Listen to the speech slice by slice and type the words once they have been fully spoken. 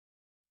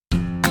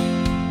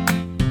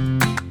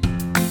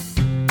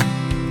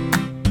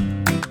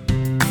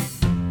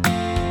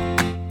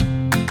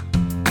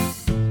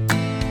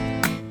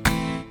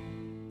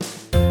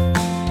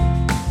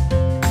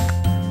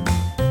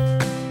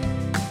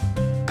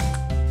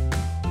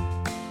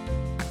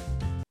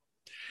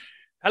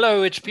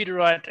Hello, it's Peter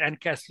Wright and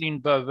Kathleen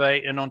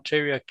Beauvais in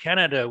Ontario,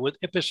 Canada, with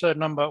episode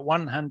number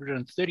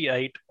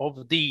 138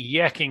 of The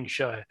Yakking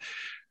Show.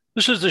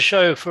 This is the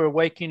show for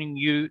awakening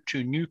you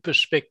to new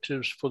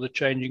perspectives for the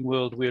changing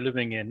world we're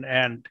living in,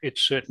 and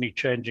it's certainly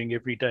changing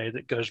every day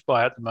that goes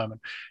by at the moment.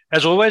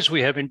 As always,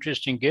 we have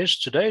interesting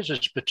guests. Today's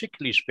is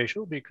particularly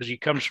special because he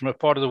comes from a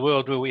part of the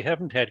world where we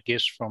haven't had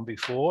guests from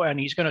before, and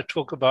he's going to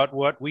talk about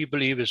what we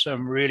believe is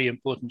some really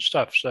important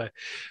stuff. So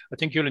I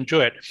think you'll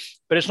enjoy it.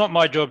 But it's not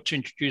my job to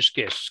introduce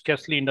guests.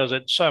 Kathleen does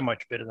it so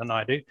much better than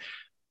I do.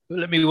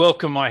 Let me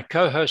welcome my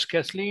co-host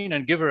Kathleen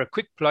and give her a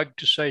quick plug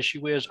to say she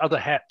wears other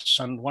hats,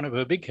 and one of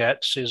her big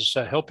hats is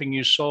helping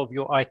you solve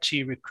your IT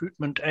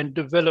recruitment and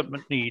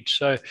development needs.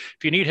 So if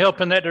you need help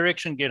in that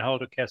direction, get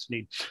hold of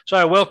Kathleen.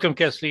 So welcome,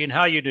 Kathleen.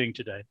 How are you doing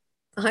today?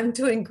 I'm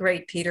doing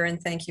great, Peter, and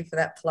thank you for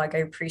that plug. I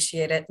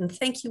appreciate it. And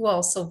thank you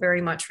all so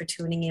very much for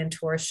tuning in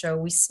to our show.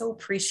 We so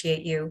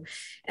appreciate you.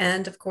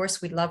 And of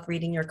course, we love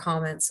reading your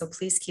comments, so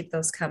please keep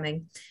those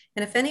coming.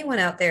 And if anyone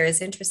out there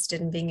is interested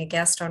in being a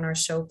guest on our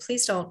show,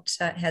 please don't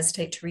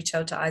hesitate to reach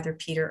out to either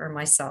Peter or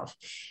myself.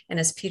 And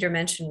as Peter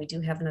mentioned, we do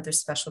have another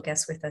special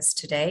guest with us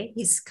today.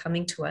 He's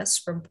coming to us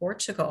from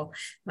Portugal.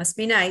 Must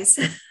be nice.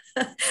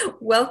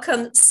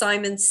 Welcome,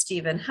 Simon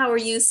Stephen. How are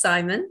you,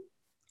 Simon?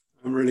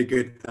 I'm really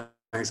good.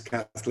 Thanks,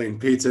 Kathleen.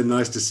 Peter,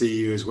 nice to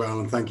see you as well.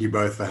 And thank you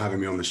both for having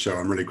me on the show.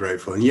 I'm really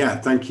grateful. And yeah,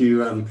 thank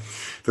you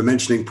for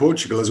mentioning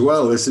Portugal as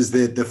well. This is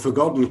the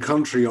forgotten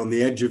country on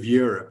the edge of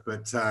Europe,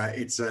 but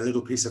it's a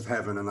little piece of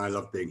heaven and I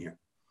love being here.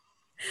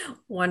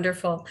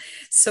 Wonderful.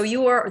 So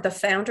you are the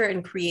founder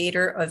and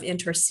creator of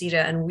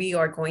Intorcida, and we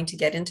are going to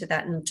get into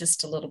that in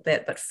just a little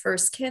bit. But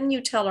first, can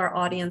you tell our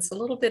audience a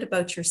little bit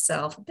about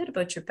yourself, a bit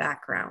about your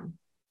background?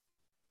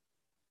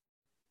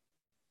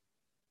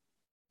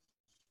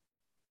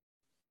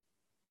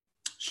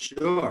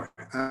 Sure.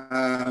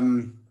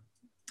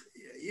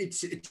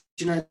 It's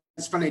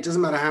funny. It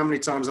doesn't matter how many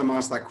times I'm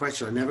asked that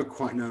question. I never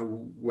quite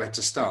know where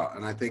to start.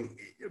 And I think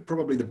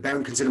probably I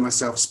don't consider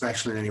myself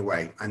special in any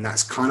way. And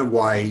that's kind of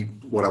why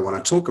what I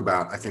want to talk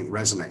about, I think,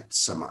 resonates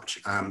so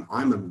much. I'm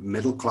a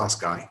middle-class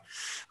guy.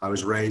 I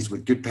was raised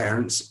with good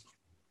parents.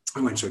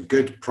 I went to a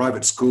good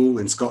private school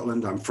in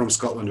Scotland. I'm from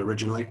Scotland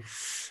originally.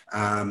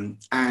 I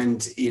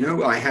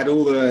had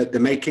all the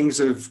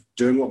makings of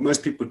doing what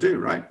most people do,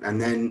 right?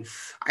 And then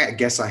I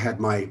guess I had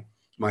my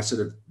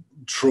sort of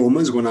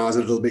traumas when I was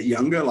a little bit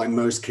younger, like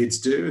most kids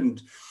do,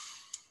 and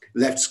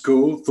left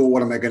school, thought,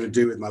 what am I going to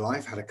do with my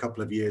life? Had a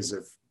couple of years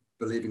of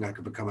believing I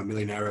could become a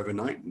millionaire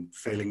overnight and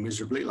failing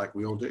miserably like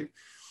we all do.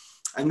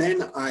 And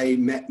then I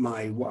met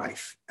my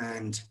wife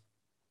and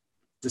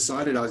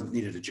decided I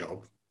needed a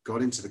job,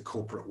 got into the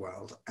corporate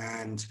world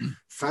and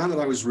found that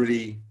I was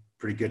really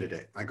pretty good at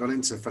it. I got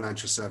into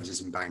financial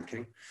services and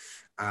banking.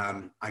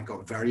 I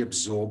got very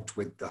absorbed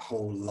with the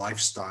whole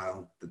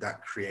lifestyle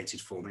that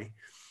created for me.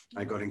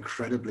 I got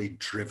incredibly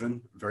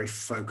driven, very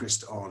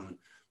focused on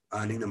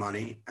earning the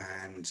money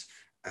and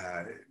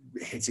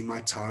hitting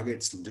my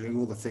targets and doing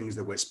all the things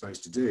that we're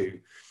supposed to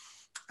do.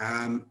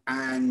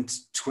 And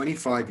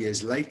 25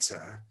 years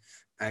later,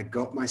 I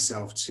got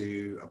myself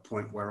to a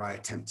point where I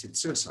attempted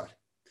suicide.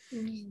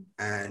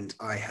 And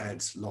I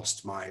had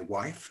lost my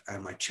wife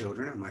and my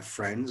children and my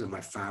friends and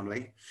my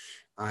family.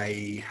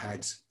 I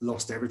had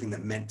lost everything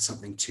that meant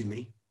something to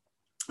me.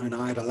 And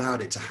I had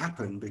allowed it to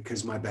happen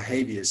because my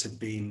behaviors had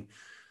been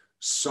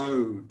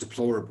so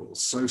deplorable,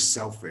 so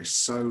selfish,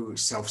 so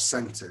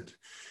self-centered,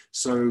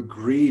 so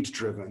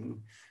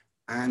greed-driven.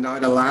 And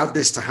I'd allowed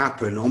this to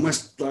happen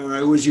almost, I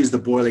always use the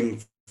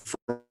boiling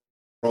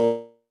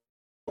frog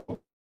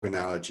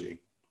analogy.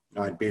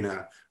 I'd been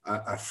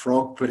a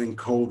frog put in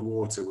cold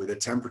water with the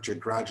temperature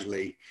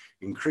gradually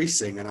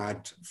increasing, and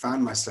I'd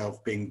found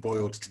myself being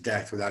boiled to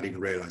death without even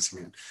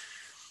realizing it.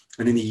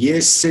 And in the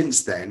years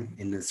since then,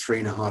 in the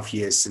 3.5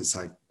 years since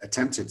I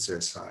attempted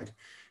suicide,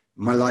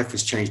 my life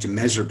has changed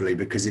immeasurably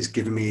because it's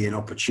given me an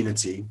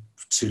opportunity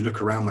to look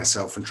around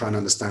myself and try and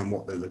understand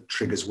what the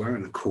triggers were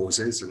and the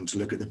causes, and to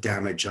look at the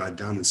damage I'd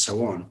done and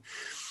so on.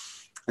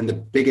 And the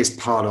biggest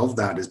part of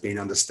that has been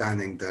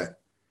understanding that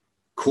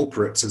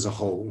corporates as a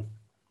whole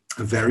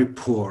are very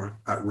poor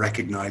at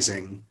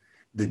recognizing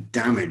the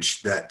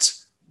damage that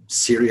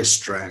serious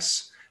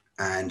stress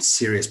and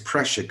serious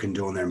pressure can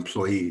do on their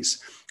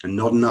employees. And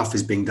not enough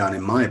is being done,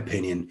 in my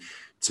opinion,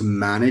 to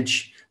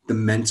manage the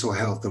mental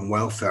health and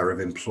welfare of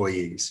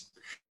employees.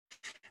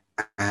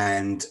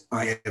 And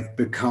I have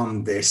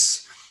become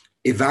this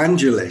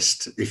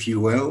evangelist, if you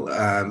will,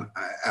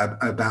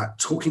 about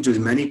talking to as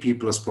many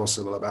people as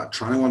possible about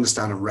trying to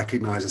understand and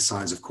recognize the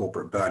signs of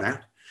corporate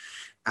burnout,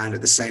 and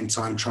at the same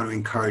time trying to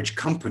encourage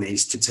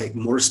companies to take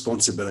more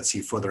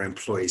responsibility for their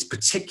employees,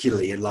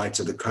 particularly in light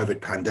of the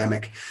COVID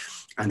pandemic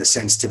and the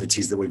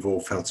sensitivities that we've all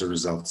felt as a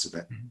result of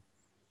it.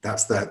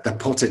 That's the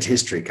potted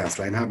history,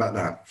 Kathleen. How about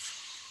that?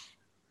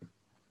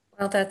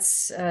 Well,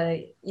 that's,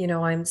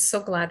 I'm so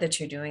glad that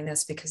you're doing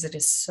this because it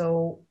is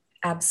so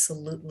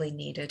absolutely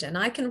needed. And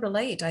I can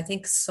relate. I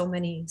think so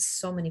many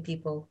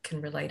people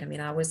can relate. I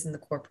mean, I was in the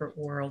corporate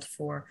world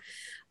for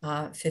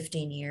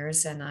 15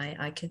 years and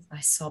I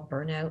saw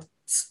burnout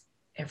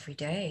every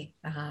day.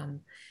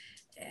 And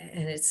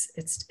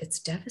it's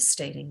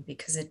devastating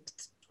because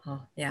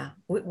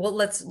well,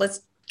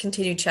 let's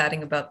continue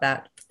chatting about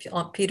that.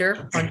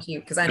 Peter, on to you,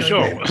 because I know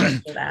Sure. you have a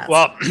question to ask.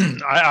 Well,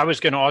 I was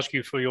going to ask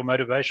you for your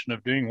motivation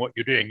of doing what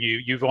you're doing.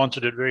 You've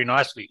answered it very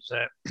nicely.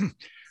 So,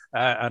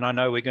 and I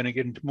know we're going to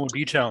get into more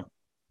detail,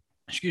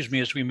 excuse me,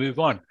 as we move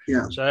on.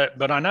 Yeah. So,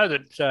 but I know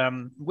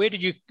that where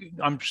did you?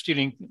 I'm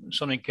stealing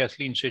something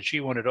Kathleen said she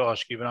wanted to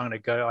ask you, but I'm going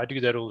to go. I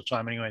do that all the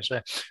time anyway. So,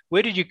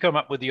 where did you come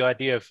up with the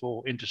idea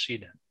for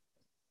Intorcida?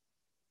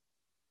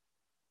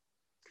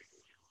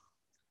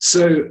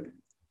 So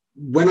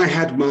when I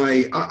had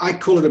I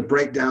call it a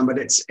breakdown, but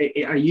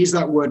I use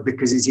that word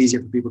because it's easier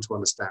for people to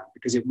understand,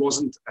 because it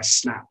wasn't a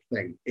snap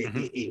thing.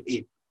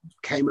 It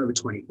came over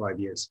 25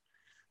 years.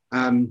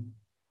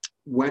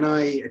 When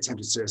I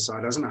attempted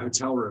suicide, I was in a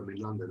hotel room in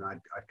London. I'd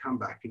come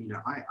back and,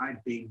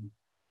 I'd been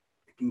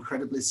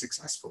incredibly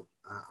successful.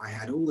 I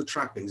had all the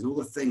trappings and all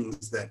the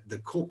things that the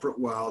corporate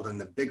world and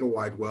the bigger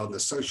wide world and the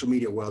social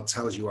media world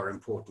tells you are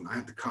important. I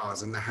had the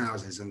cars and the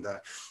houses and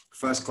the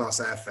first class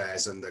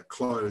airfares and the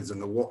clothes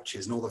and the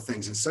watches and all the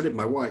things. And so did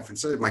my wife and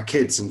so did my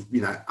kids. And,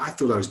 I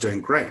thought I was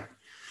doing great.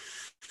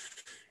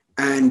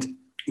 And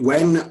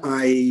when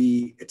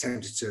I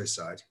attempted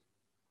suicide,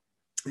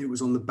 it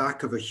was on the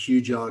back of a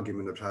huge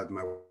argument that I had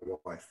with my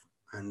wife.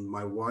 And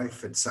my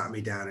wife had sat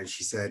me down and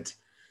she said,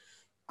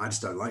 I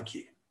just don't like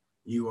you.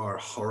 You are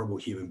a horrible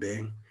human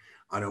being.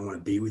 I don't want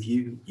to be with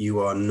you.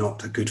 You are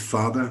not a good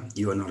father.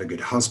 You are not a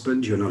good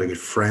husband. You're not a good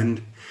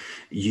friend.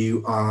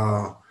 You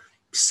are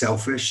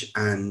selfish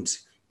and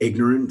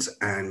ignorant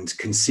and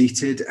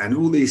conceited and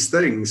all these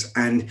things.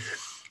 And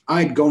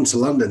I'd gone to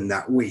London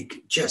that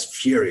week, just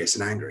furious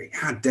and angry.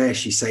 How dare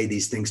she say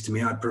these things to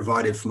me? I'd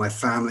provided for my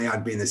family.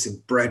 I'd been this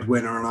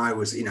breadwinner and I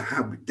was,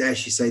 how dare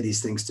she say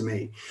these things to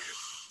me?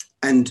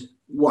 And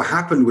what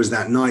happened was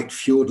that night,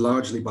 fueled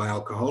largely by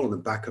alcohol on the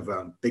back of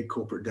a big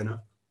corporate dinner,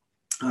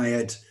 I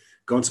had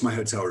gone to my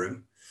hotel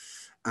room.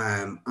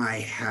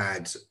 I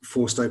had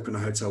forced open a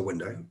hotel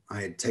window. I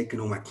had taken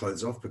all my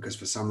clothes off because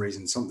for some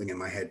reason, something in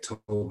my head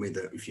told me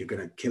that if you're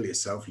going to kill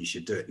yourself, you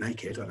should do it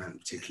naked. I don't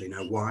particularly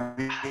know why,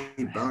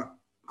 but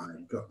I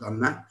got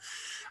done that.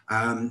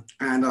 And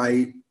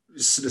I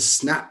sort of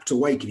snapped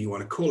awake, if you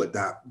want to call it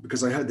that,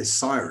 because I heard this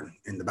siren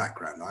in the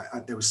background.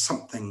 There was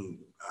something,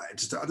 I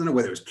don't know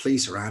whether it was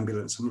police or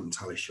ambulance, I'm not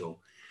entirely sure.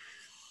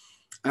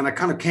 And I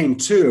kind of came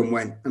to and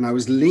went, and I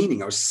was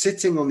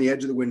sitting on the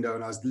edge of the window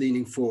and I was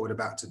leaning forward,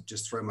 about to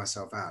just throw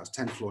myself out. I was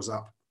 10 floors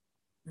up.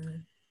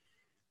 Mm.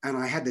 And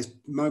I had this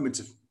moment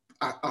of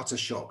utter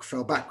shock,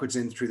 fell backwards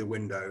in through the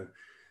window,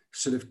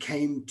 sort of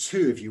came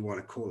to, if you want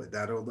to call it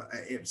that, or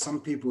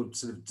some people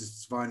sort of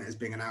define it as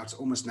being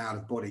almost an out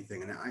of body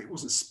thing. And it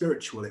wasn't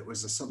spiritual. It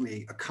was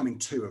suddenly a coming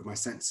to of my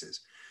senses.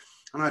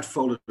 And I'd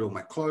folded all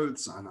my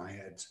clothes and I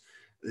had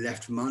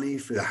left money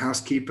for the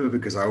housekeeper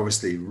because I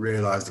obviously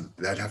realized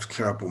that I'd have to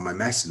clear up all my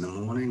mess in the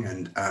morning.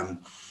 And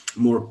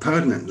more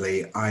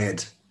pertinently,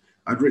 I'd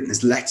written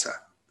this letter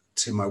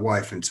to my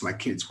wife and to my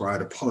kids where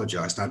I'd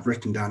apologized. And I'd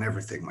written down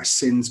everything, my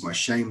sins, my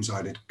shames.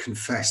 I'd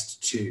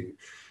confessed to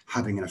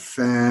having an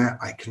affair.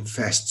 I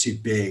confessed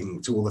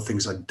to all the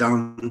things I'd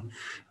done.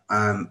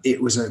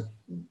 It was a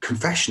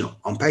confessional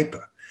on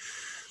paper.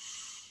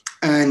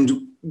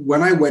 And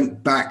when I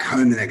went back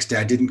home the next day,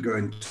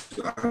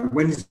 I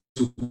went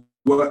to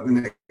work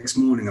the next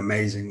morning,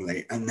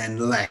 amazingly, and then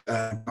left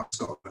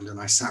Scotland. And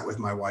I sat with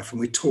my wife and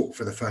we talked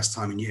for the first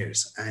time in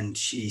years. And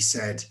she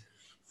said,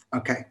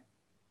 okay,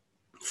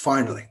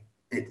 finally,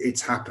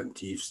 it's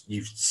happened.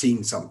 You've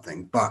seen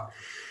something. But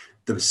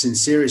the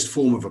sincerest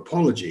form of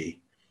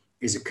apology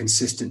is a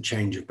consistent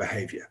change of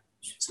behavior.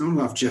 It's not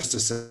enough just to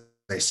say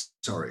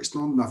sorry. It's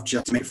not enough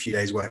just to make a few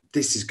days work.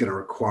 This is going to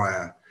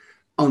require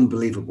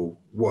unbelievable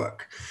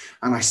work.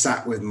 And I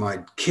sat with my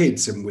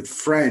kids and with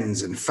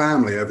friends and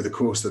family over the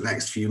course of the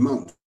next few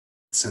months.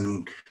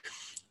 And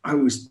I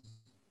was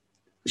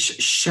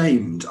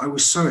shamed. I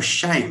was so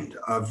ashamed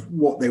of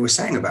what they were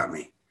saying about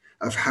me,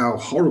 of how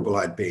horrible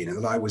I'd been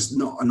and that I was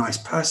not a nice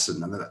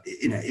person. And that,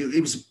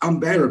 it was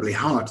unbearably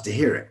hard to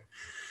hear it.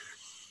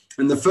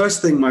 And the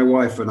first thing my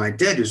wife and I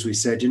did was we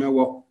said, you know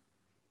what?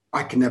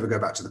 I can never go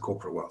back to the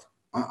corporate world.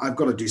 I've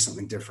got to do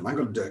something different. I've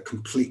got to do a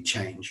complete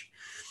change.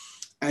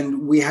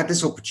 And we had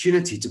this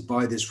opportunity to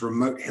buy this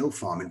remote hill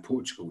farm in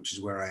Portugal, which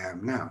is where I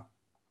am now.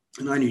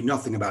 And I knew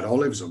nothing about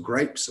olives or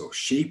grapes or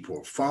sheep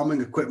or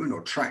farming equipment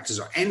or tractors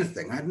or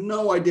anything. I had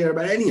no idea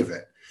about any of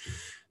it.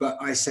 But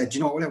I said,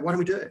 you know what, why don't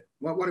we do it?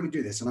 Why don't we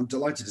do this? And I'm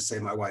delighted to say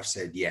my wife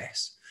said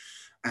yes.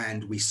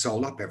 And we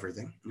sold up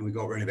everything and we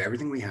got rid of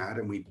everything we had.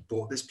 And we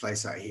bought this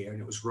place out here and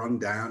it was run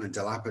down and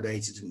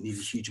dilapidated and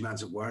needed huge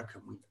amounts of work.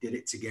 And we did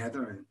it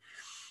together. And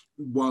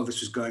while this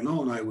was going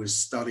on, I was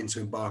starting to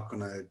embark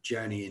on a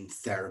journey in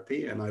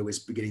therapy and I was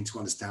beginning to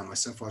understand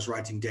myself. I was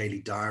writing daily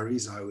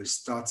diaries. I was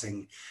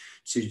starting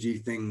to do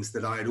things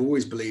that I had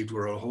always believed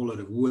were a whole lot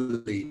of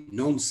woolly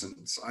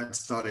nonsense. I'd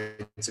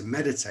started to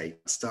meditate,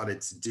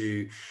 started to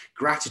do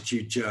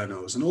gratitude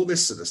journals and all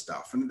this sort of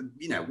stuff. And,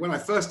 when I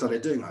first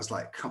started doing it, I was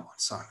like, come on,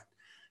 Simon,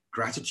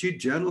 gratitude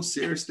journal,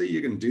 seriously,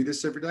 you're going to do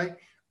this every day?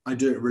 I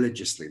do it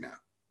religiously now.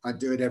 I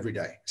do it every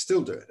day,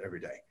 still do it every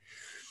day.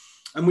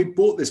 And we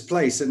bought this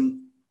place,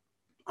 and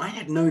I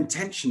had no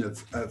intention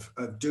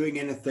of doing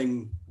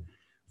anything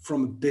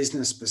from a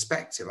business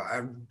perspective.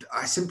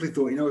 I simply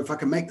thought, you know, if I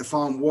can make the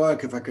farm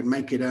work, if I can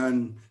make it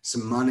earn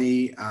some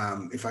money,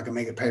 if I can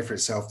make it pay for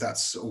itself,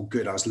 that's all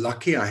good. I was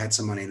lucky. I had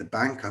some money in the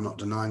bank. I'm not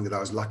denying that I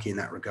was lucky in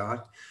that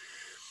regard.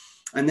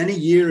 And then a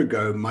year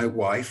ago, my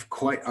wife,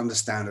 quite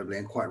understandably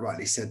and quite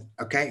rightly, said,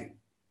 okay,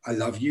 I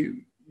love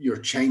you. Your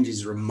change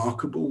is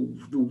remarkable.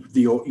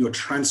 Your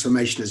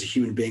transformation as a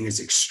human being is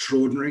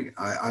extraordinary.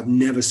 I've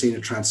never seen a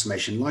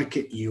transformation like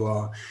it. You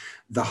are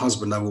the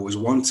husband I've always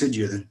wanted.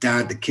 You're the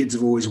dad the kids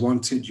have always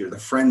wanted. You're the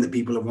friend that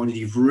people have wanted.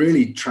 You've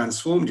really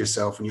transformed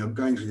yourself, and you're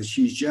going through this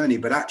huge journey.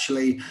 But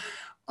actually,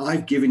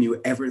 I've given you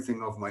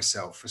everything of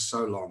myself for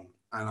so long,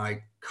 and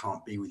I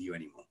can't be with you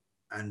anymore.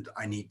 And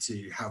I need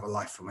to have a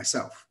life for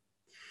myself.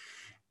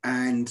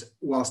 And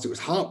whilst it was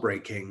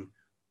heartbreaking,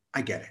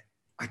 I get it.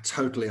 I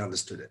totally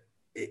understood it.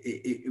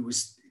 It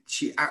was,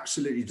 she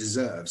absolutely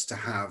deserves to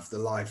have the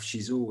life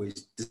she's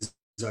always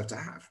deserved to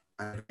have.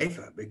 I gave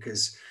her,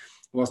 because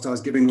whilst I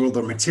was giving her all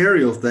the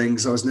material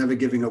things, I was never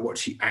giving her what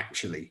she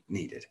actually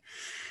needed.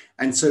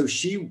 And so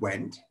she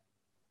went,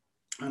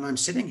 and I'm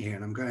sitting here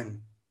and I'm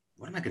going,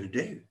 what am I going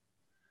to do?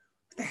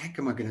 What the heck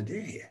am I going to do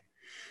here?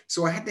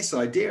 So I had this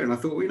idea, and I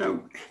thought, well, you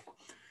know,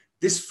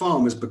 this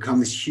farm has become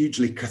this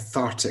hugely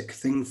cathartic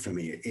thing for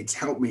me. It's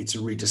helped me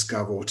to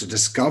rediscover, or to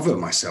discover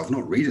myself,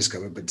 not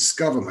rediscover, but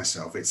discover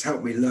myself. It's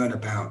helped me learn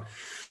about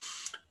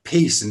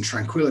peace and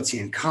tranquility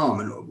and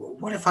calm. And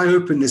what if I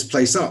open this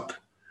place up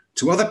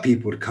to other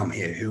people to come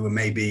here who are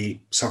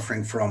maybe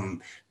suffering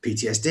from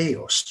PTSD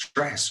or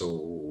stress or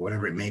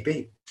whatever it may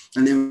be?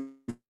 And then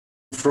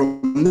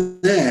from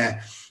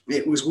there,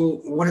 it was,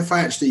 well, what if I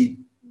actually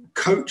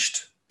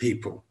coached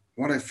people?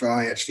 What if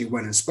I actually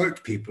went and spoke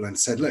to people and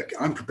said, look,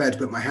 I'm prepared to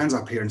put my hands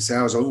up here and say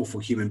I was an awful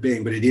human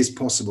being, but it is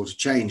possible to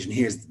change. And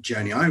here's the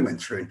journey I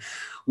went through. And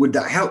would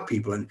that help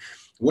people? And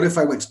what if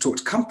I went to talk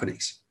to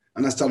companies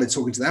and I started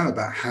talking to them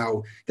about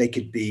how they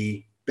could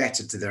be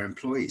better to their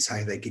employees,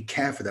 how they could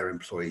care for their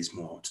employees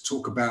more, to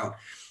talk about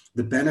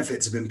the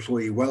benefits of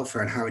employee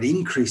welfare and how it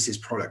increases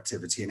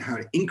productivity and how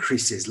it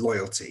increases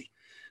loyalty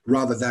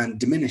rather than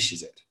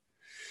diminishes it.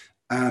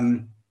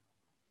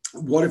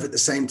 What if at the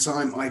same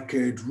time I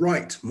could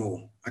write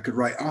more? I could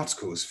write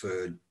articles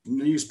for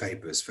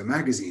newspapers, for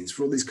magazines,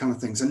 for all these kind of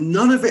things. And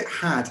none of it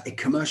had a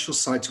commercial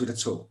side to it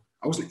at all.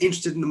 I wasn't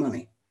interested in the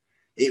money.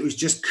 It was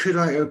just, could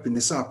I open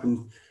this up?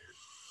 And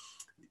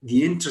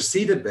the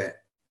Intorcida bit,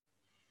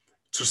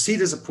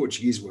 torcida is a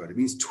Portuguese word. It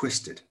means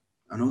twisted.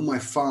 And on my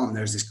farm,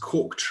 there's this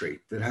cork tree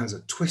that has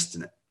a twist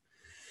in it.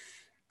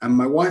 And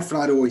my wife and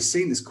I had always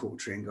seen this cork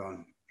tree and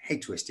gone, hey,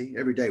 Twisty.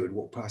 Every day we'd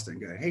walk past it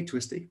and go, hey,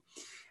 Twisty.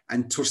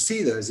 And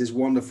torcida is this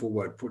wonderful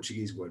word,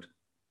 Portuguese word.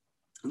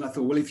 And I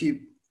thought, well,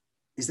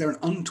 is there an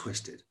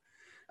untwisted?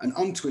 And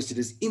untwisted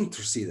is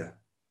intorcida,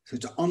 so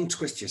to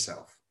untwist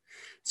yourself.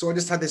 So I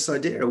just had this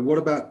idea of what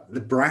about the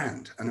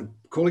brand? And I'm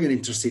calling it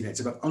Intorcida. It's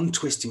about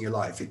untwisting your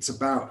life. It's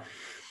about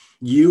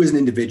you as an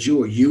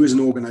individual, or you as an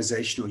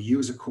organization, or you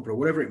as a corporate, or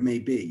whatever it may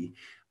be,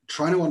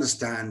 trying to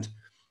understand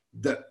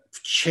that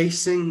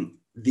chasing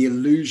the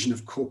illusion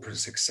of corporate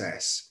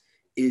success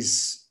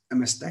is a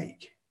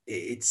mistake.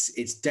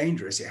 It's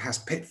dangerous. It has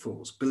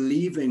pitfalls.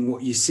 Believing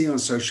what you see on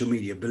social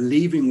media,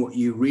 believing what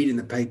you read in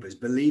the papers,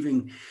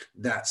 believing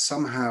that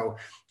somehow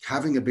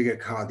having a bigger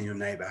car than your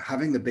neighbor,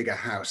 having a bigger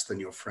house than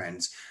your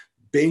friends,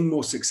 being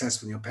more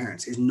successful than your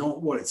parents is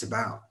not what it's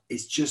about.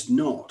 It's just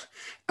not.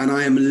 And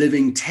I am a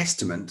living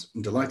testament,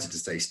 I'm delighted to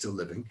say still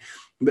living,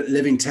 but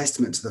living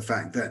testament to the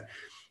fact that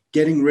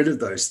getting rid of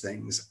those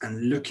things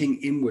and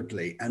looking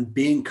inwardly and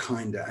being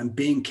kinder and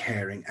being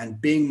caring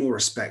and being more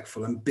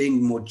respectful and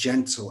being more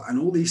gentle and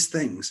all these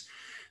things,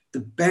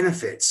 the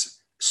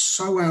benefits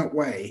so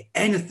outweigh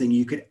anything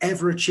you could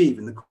ever achieve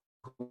in the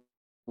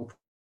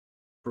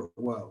corporate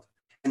world.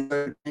 And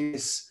so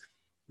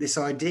this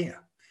idea.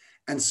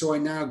 And so I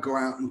now go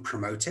out and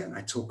promote it and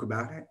I talk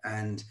about it.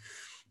 And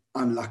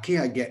I'm lucky,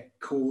 I get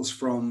calls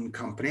from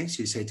companies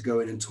who say to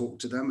go in and talk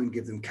to them and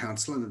give them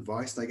counsel and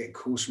advice. I get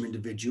calls from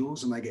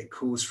individuals and I get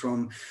calls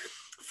from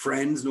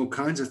friends and all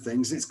kinds of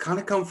things. It's kind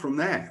of come from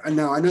there. And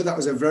now I know that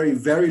was a very,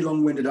 very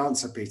long-winded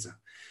answer, Peter,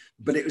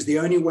 but it was the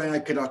only way I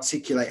could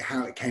articulate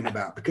how it came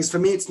about. Because for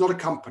me, it's not a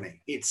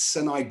company. It's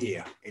an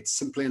idea. It's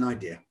simply an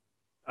idea.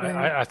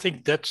 I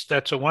think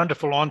that's a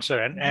wonderful answer,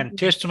 and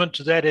testament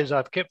to that is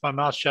I've kept my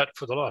mouth shut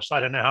for the last I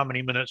don't know how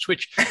many minutes,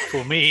 which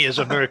for me is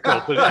a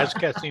miracle. But as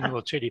Kathleen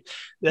will tell you,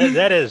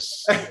 that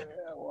is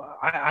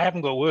I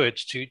haven't got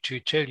words to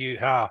tell you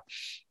how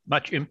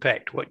much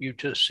impact what you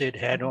just said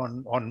had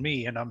on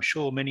me, and I'm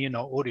sure many in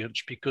our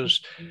audience,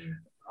 because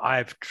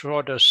I've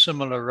trod a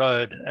similar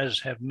road, as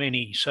have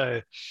many.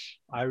 So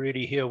I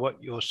really hear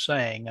what you're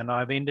saying, and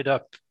I've ended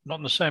up not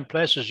in the same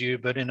place as you,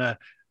 but in a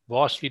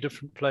vastly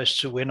different place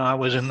to when I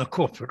was in the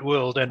corporate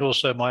world and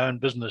also my own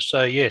business.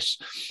 So yes,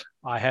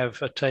 I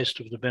have a taste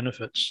of the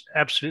benefits.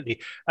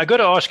 Absolutely. I got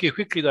to ask you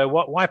quickly though,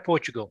 why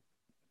Portugal?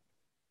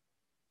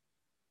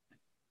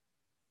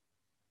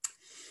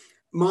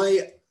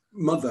 My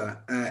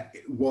mother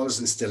was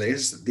and still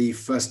is the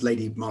first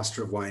lady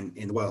master of wine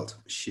in the world.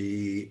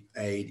 In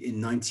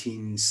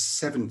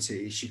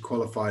 1970, she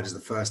qualified as the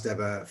first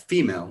ever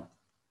female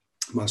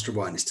master of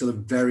wine. It's still a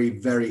very,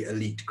 very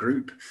elite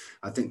group.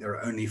 I think there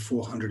are only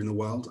 400 in the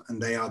world,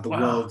 and they are the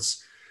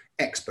world's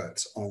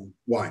experts on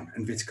wine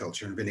and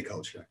viticulture and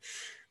viniculture.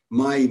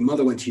 My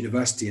mother went to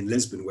university in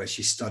Lisbon, where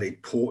she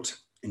studied port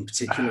in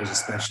particular as a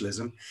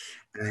specialism.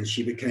 And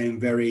she became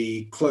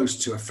very close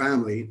to a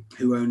family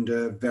who owned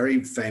a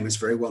very famous,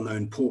 very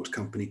well-known port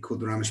company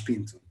called the Ramos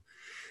Pinto.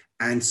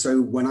 And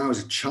so when I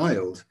was a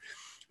child,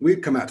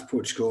 we'd come out to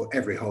Portugal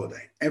every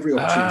holiday. Every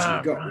opportunity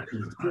we got, we'd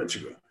come out to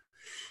Portugal.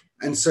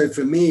 And so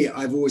for me,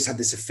 I've always had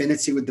this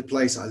affinity with the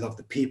place. I love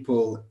the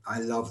people. I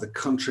love the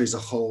country as a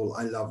whole.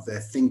 I love their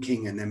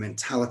thinking and their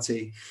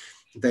mentality.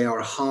 They are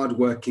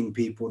hardworking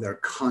people. They're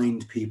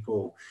kind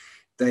people.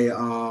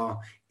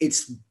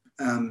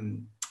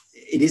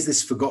 It is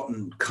this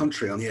forgotten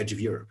country on the edge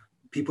of Europe.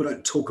 People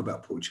don't talk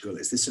about Portugal.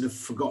 It's this sort of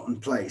forgotten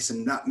place.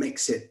 And that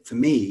makes it, for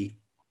me,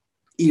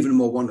 even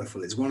more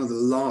wonderful. It's one of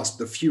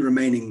the few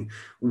remaining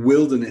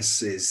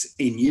wildernesses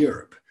in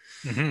Europe.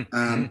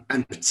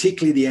 And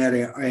particularly the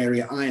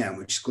area I am,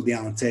 which is called the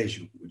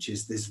Alentejo, which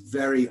is this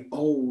very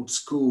old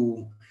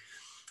school,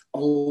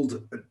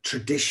 old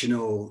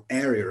traditional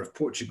area of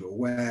Portugal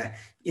where,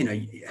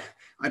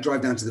 I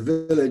drive down to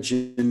the village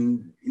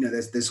and,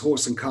 there's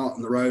horse and cart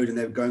on the road and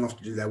they're going off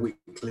to do their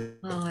weekly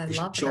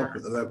shop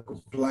at the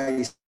local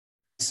place.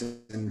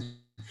 And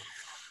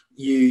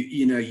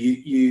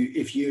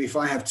if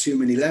I have too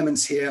many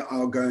lemons here,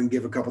 I'll go and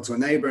give a couple to a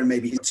neighbor, and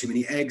maybe he's too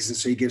many eggs, and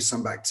so he gives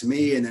some back to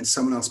me, and then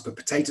someone else put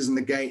potatoes on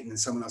the gate, and then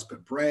someone else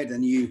put bread,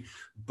 and you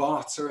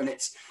barter, and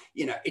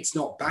it's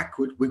not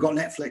backward. We've got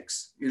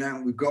Netflix,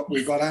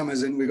 we've got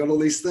Amazon, we've got all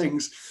these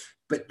things,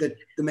 but the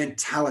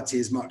mentality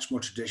is much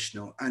more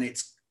traditional, and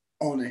it's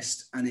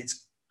honest, and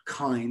it's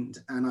kind,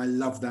 and I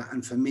love that.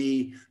 And for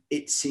me,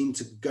 it seemed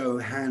to go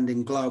hand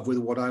in glove with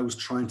what I was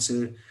trying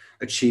to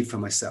achieve for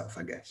myself,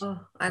 I guess. Oh,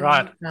 I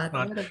love that.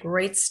 What a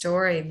great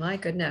story. My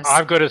goodness.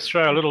 I've got to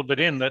throw a little bit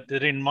in that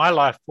in my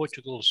life,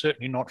 Portugal is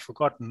certainly not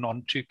forgotten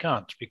on two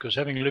counts, because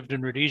having lived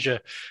in Rhodesia,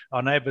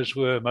 our neighbors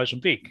were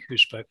Mozambique, who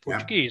spoke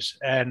Portuguese.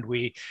 And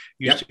we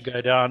used to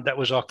go down. That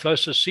was our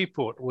closest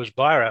seaport, was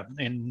Beira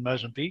in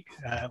Mozambique.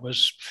 It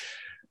was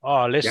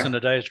less than a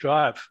day's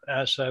drive.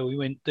 So we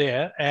went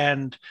there.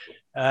 And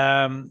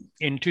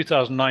in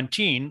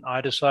 2019,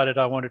 I decided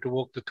I wanted to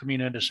walk the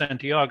Camino de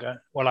Santiago.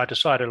 Well, I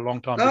decided a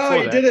long time before that.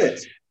 Oh, you did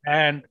it.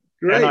 And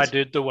I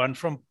did the one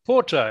from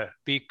Porto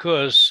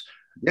because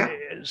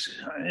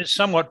it's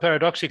somewhat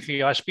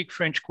paradoxically, I speak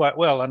French quite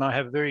well and I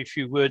have very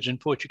few words in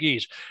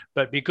Portuguese.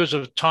 But because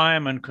of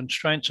time and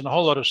constraints and a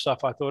whole lot of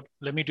stuff, I thought,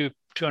 let me do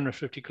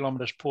 250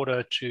 kilometers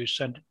Porto to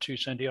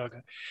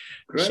Santiago.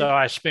 Great. So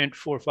I spent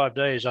 4 or 5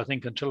 days, I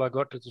think, until I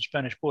got to the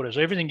Spanish border.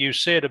 So everything you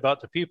said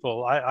about the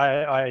people,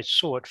 I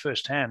saw it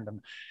firsthand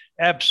and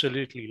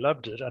absolutely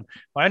loved it. And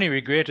my only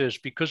regret is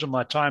because of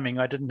my timing,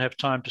 I didn't have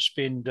time to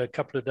spend a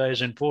couple of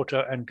days in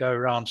Porto and go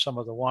around some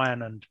of the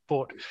wine and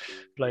port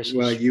places.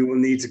 Well, you will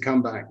need to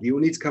come back.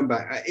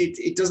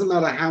 It doesn't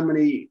matter how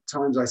many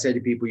times I say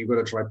to people, you've got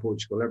to try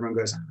Portugal. Everyone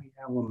goes, oh,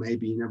 yeah, well,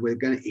 maybe, we're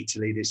going to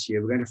Italy this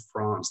year. We're going to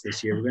France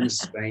this year. We're going to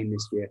Spain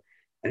this year.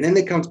 And then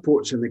they come to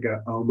Portugal and they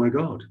go, oh, my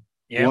God.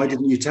 Yeah. Why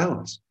didn't you tell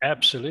us?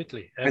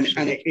 Absolutely. And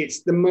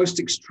it's the most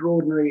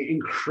extraordinary,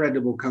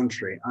 incredible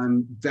country.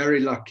 I'm very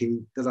lucky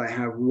that I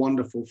have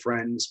wonderful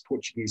friends,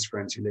 Portuguese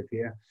friends who live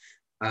here.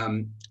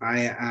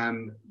 I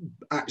am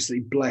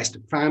absolutely blessed.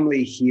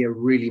 Family here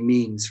really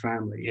means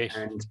family. Yes.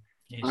 And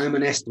I'm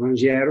an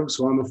estrangeiro,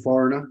 so I'm a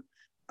foreigner,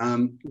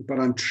 but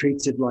I'm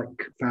treated like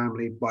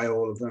family by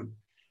all of them.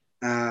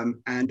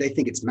 And they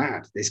think it's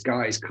mad. This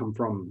guy's come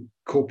from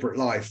corporate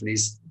life and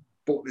he's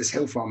bought this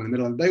hill farm in the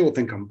middle, and they all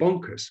think I'm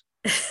bonkers.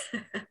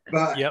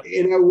 But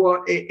you know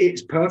what,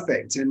 it's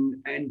perfect.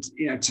 And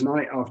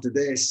tonight after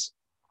this,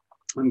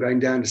 I'm going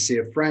down to see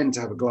a friend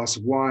to have a glass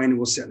of wine, and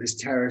we'll sit on this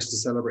terrace to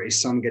celebrate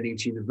his son getting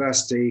to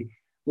university.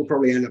 We'll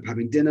probably end up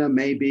having dinner,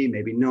 maybe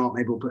not.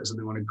 Maybe we'll put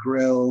something on a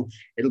grill.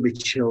 It'll be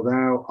chilled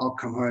out. I'll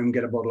come home,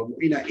 get a bottle of,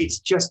 it's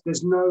just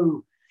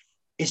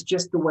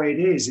the way it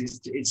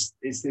is. It's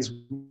this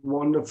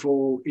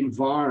wonderful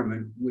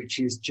environment, which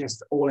is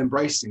just all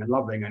embracing and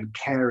loving and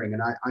caring.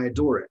 And I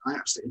adore it. I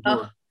absolutely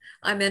adore it.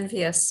 I'm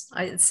envious.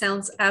 It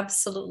sounds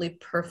absolutely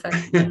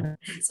perfect.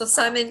 So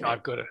Simon,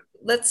 I've got it.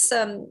 Let's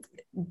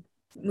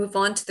move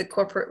on to the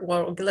corporate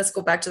world. Let's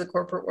go back to the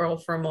corporate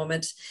world for a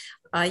moment.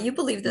 You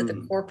believe that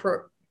the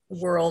corporate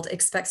world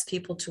expects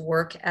people to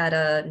work at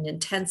an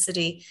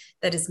intensity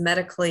that is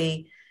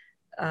medically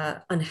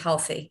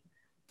unhealthy.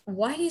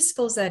 Why do you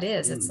suppose that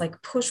is? It's like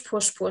push,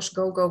 push, push,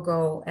 go, go,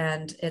 go.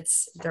 And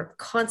they're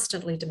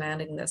constantly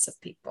demanding this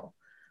of people.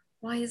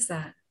 Why is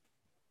that?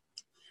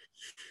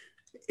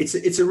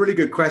 It's a really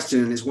good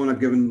question, and it's one I've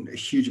given a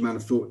huge amount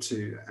of thought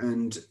to.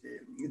 And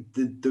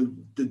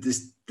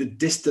the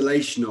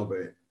distillation of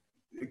it,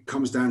 it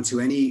comes down to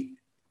any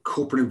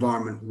corporate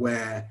environment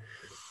where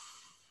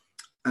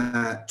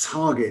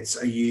targets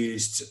are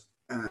used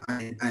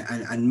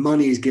and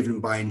money is given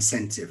by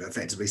incentive,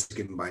 effectively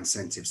given by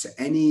incentive. So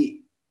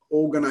any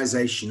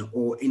organization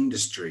or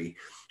industry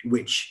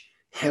which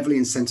heavily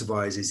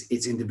incentivizes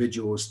its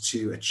individuals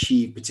to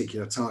achieve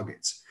particular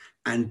targets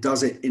and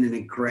does it in an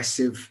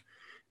aggressive,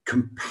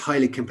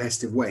 highly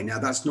competitive way. Now,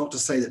 that's not to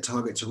say that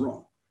targets are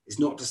wrong. It's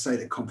not to say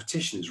that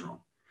competition is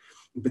wrong,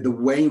 but the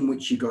way in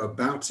which you go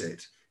about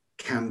it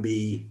can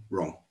be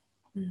wrong.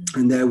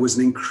 And there was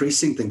an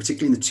increasing thing,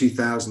 particularly in the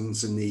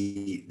 2000s and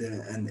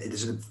it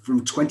is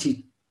from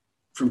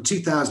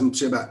 2000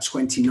 to about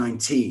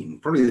 2019,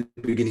 probably the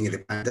beginning of the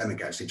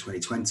pandemic, actually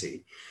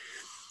 2020,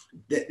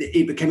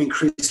 it became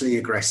increasingly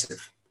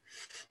aggressive.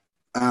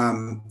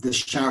 The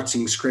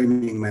shouting,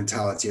 screaming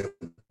mentality of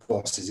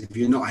bosses. If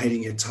you're not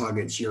hitting your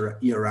targets,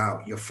 you're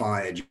out, you're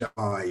fired, you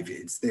dive.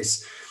 It's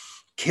this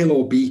kill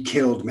or be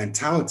killed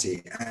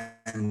mentality.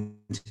 And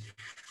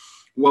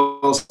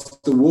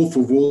whilst the Wolf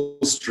of Wall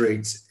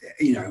Street,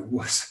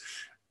 was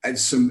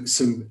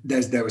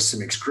there was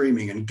some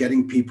screaming and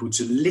getting people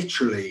to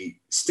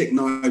literally stick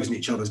knives in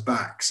each other's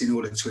backs in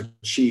order to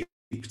achieve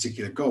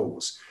particular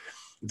goals.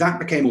 That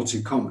became all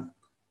too common.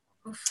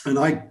 And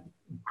I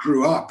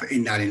grew up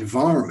in that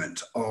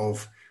environment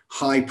of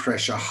high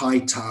pressure, high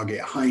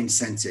target, high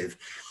incentive,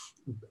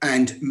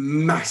 and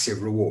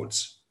massive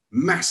rewards.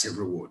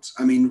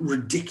 I mean,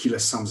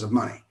 ridiculous sums of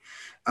money.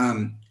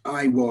 The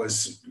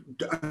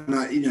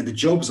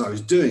jobs I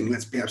was doing,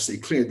 let's be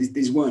absolutely clear,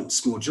 these weren't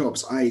small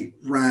jobs. I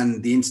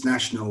ran the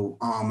international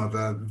arm of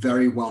a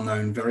very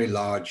well-known, very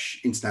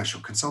large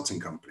international consulting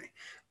company.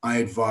 I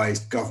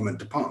advised government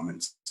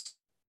departments.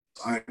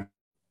 I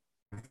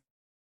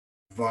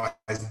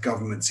advised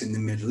governments in the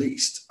Middle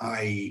East.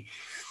 I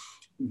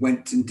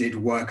went and did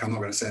work, I'm not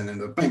going to say the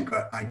name of the bank,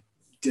 but I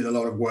did a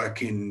lot of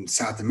work in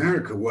South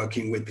America,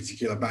 working with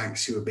particular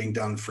banks who were being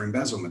done for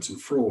embezzlement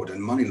and fraud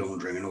and money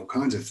laundering and all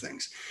kinds of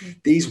things.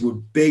 These were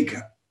big,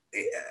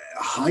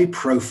 high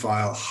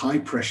profile, high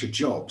pressure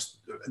jobs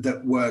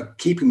that were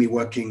keeping me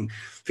working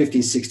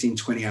 15, 16,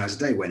 20 hours a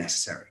day where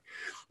necessary.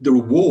 The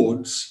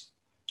rewards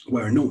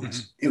were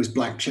enormous. It was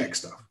blank check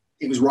stuff.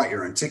 It was write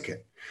your own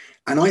ticket.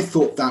 And I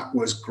thought that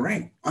was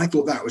great. I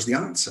thought that was the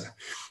answer.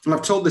 And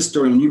I've told this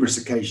story on numerous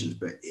occasions,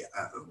 but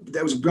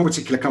there was one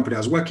particular company I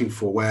was working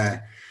for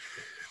where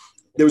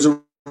there was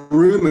a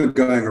rumor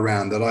going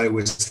around that I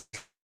was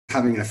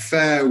having an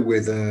affair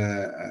with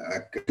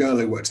a girl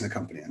who worked in the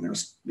company. And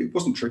it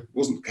wasn't true. It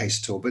wasn't the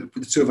case at all. But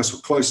the two of us were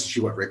close.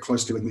 She worked very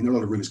closely with me. And there were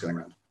a lot of rumors going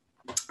around.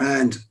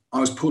 And I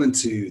was pulled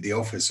into the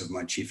office of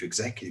my chief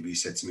executive, who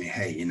said to me,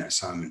 hey,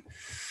 Simon,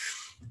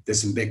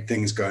 there's some big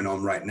things going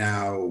on right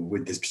now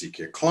with this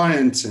particular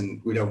client, and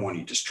we don't want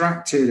you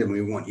distracted, and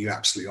we want you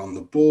absolutely on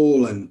the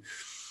ball. And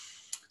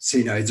so,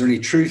 is there any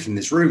truth in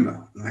this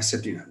rumor? And I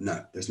said,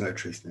 no, there's no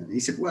truth in it. And he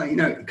said, well,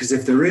 because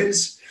if there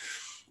is,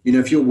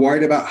 if you're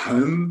worried about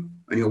home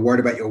and you're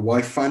worried about your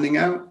wife finding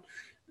out,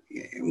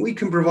 we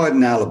can provide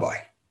an alibi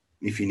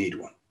if you need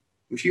one.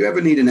 If you ever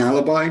need an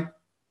alibi,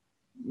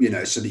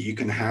 so that you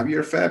can have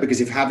your affair, because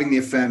if having the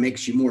affair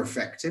makes you more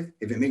effective,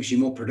 if it makes you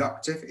more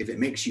productive, if it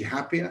makes you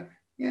happier,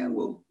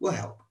 we'll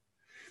help.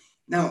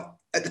 Now,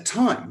 at the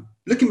time,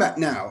 looking back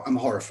now, I'm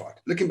horrified.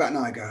 Looking back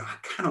now, I go, I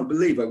cannot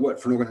believe I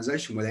worked for an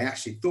organization where they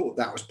actually thought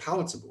that was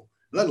palatable,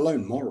 let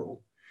alone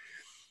moral.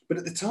 But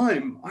at the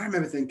time, I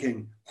remember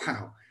thinking,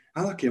 wow,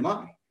 how lucky am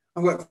I? I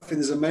work for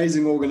this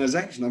amazing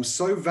organization. I'm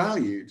so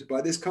valued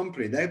by this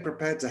company. They're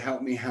prepared to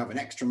help me have an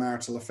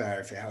extramarital affair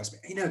if it helps me.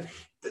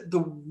 The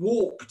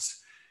warped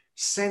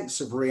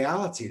sense of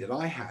reality that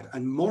I had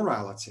and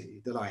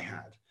morality that I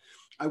had.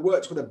 I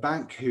worked with a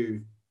bank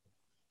who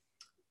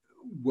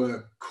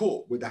were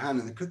caught with their hand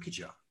in the cookie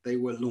jar. They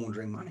were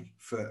laundering money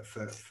for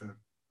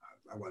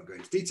I won't go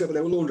into detail, but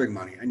they were laundering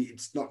money. And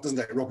doesn't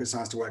take rocket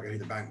science to work out who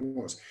the bank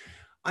was.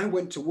 I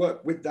went to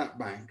work with that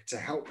bank to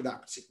help with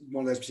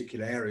one of those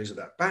particular areas of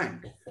that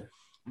bank,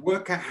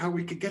 work out how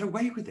we could get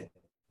away with it.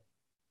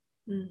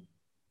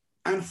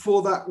 And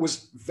for that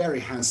was very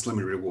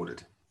handsomely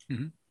rewarded.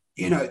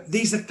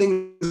 These are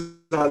things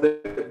that I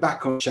look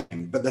back on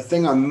shame, but the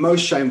thing I'm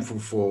most shameful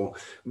for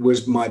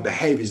was my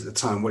behaviors at the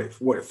time, what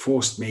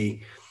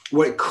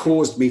it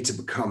caused me to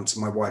become to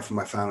my wife and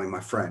my family and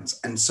my friends.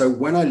 And so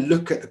when I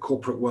look at the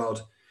corporate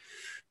world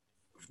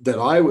that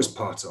I was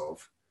part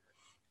of,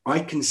 I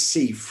can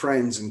see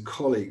friends and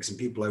colleagues and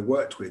people I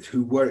worked with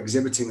who were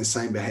exhibiting the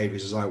same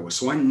behaviors as I was.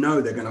 So I know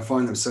they're going to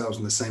find themselves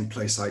in the same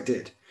place I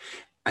did.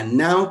 And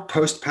now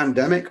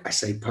post-pandemic, I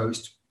say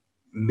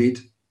mid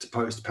to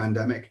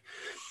post-pandemic,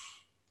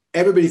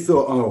 everybody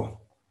thought,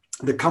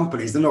 the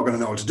companies, they're not going to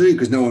know what to do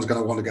because no one's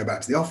going to want to go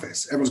back to the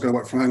office. Everyone's going to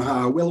work from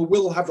home.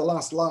 We'll have the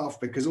last laugh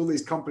because all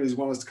these companies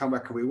want us to come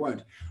back and we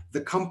won't. The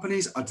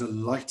companies are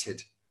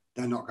delighted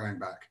they're not going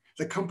back.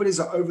 The companies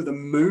are over the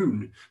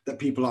moon that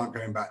people aren't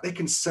going back. They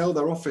can sell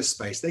their office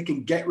space. They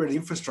can get rid of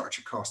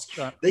infrastructure costs.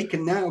 Right. They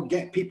can now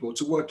get people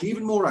to work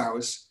even more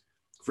hours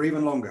for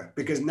even longer,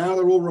 because now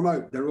they're all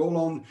remote, they're all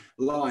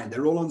online,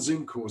 they're all on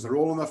Zoom calls, they're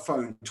all on their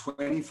phone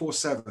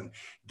 24/7.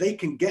 They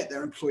can get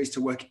their employees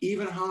to work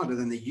even harder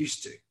than they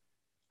used to,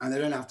 and they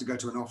don't have to go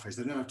to an office,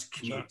 they don't have to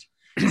commute.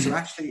 So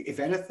actually, if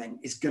anything,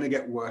 it's going to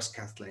get worse,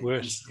 Kathleen.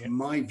 Worse, yeah.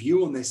 My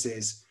view on this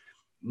is,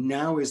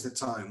 now is the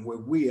time where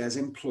we as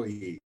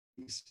employees,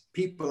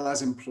 people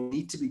as employees,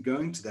 need to be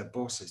going to their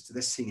bosses, to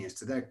their seniors,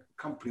 to their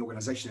company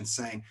organization and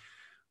saying,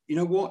 you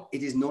know what?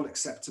 It is not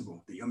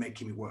acceptable that you're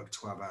making me work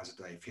 12 hours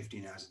a day,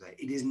 15 hours a day.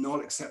 It is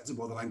not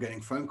acceptable that I'm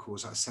getting phone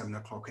calls at 7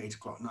 o'clock, 8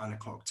 o'clock, 9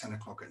 o'clock, 10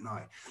 o'clock at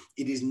night.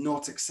 It is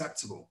not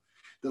acceptable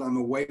that I'm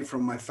away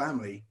from my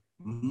family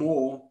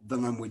more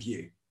than I'm with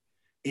you.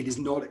 It is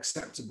not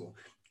acceptable.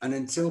 And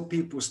until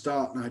people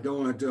start, and I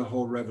don't want to do a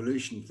whole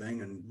revolution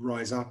thing and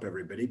rise up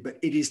everybody, but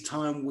it is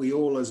time we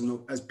all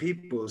as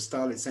people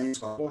started saying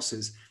to our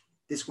bosses,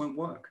 this won't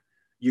work.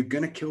 You're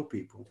going to kill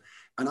people.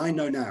 And I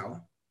know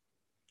now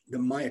that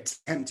my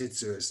attempted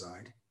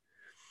suicide,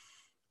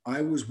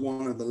 I was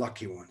one of the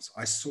lucky ones.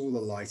 I saw the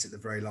light at the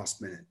very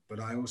last minute, but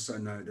I also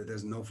know that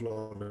there's an awful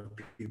lot of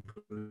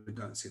people who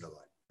don't see the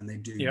light, and they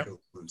do kill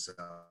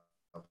themselves,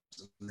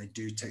 and they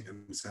do take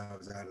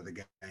themselves out of the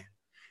game.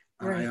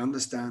 And I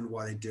understand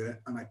why they do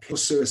it. And I feel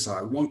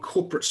suicide. One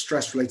corporate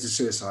stress-related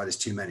suicide is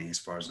too many, as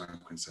far as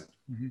I'm concerned.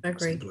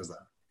 Agree. Simple as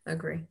that.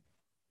 Agree.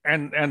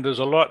 And there's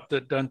a lot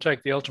that don't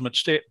take the ultimate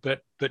step,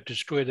 but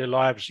destroy their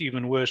lives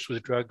even worse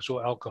with drugs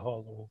or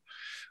alcohol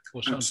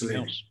or something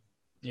else.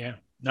 Yeah.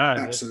 No.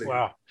 Absolutely.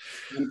 Wow.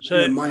 And,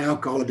 so my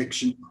alcohol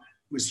addiction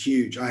was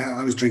huge.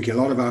 I was drinking a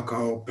lot of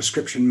alcohol,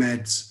 prescription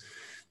meds.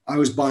 I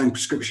was buying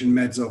prescription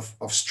meds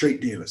off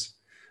street dealers.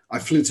 I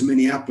flew to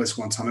Minneapolis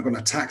one time. I got in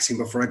a taxi,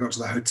 and before I got to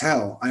the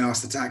hotel, I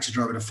asked the taxi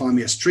driver to find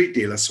me a street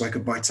dealer so I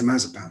could buy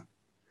temazepam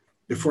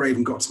before I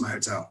even got to my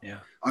hotel.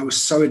 Yeah. I was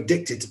so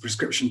addicted to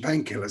prescription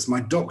painkillers.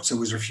 My doctor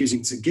was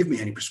refusing to give me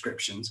any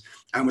prescriptions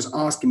and was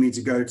asking me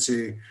to go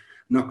to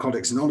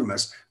Narcotics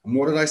Anonymous. And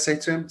what did I say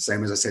to him?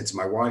 Same as I said to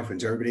my wife and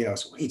to everybody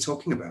else. What are you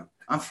talking about?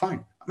 I'm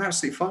fine. I'm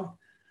absolutely fine.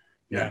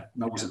 Yeah,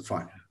 no, I wasn't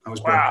fine. I was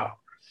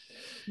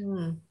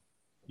broken.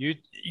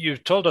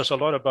 You've told us a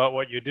lot about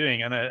what you're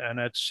doing, and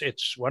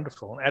it's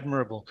wonderful and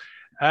admirable.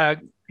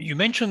 You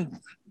mentioned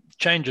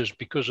changes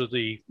because of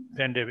the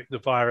pandemic, the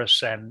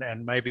virus,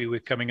 and maybe we're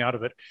coming out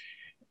of it.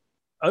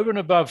 Over and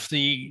above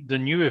the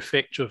new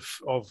effect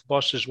of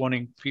bosses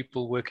wanting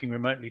people working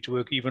remotely to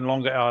work even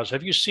longer hours,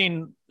 have you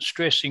seen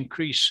stress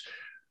increase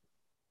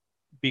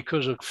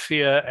because of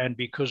fear and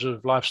because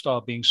of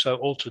lifestyle being so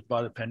altered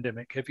by the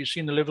pandemic? Have you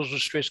seen the levels of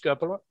stress go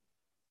up a lot?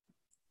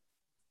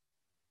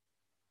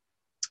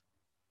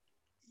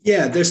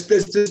 Yeah, there's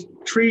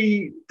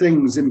three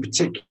things in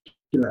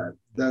particular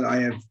that I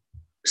have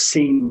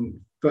seen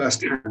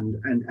firsthand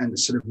and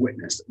sort of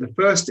witnessed. The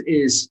first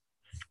is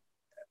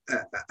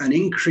an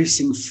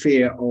increasing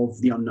fear of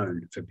the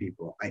unknown for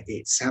people.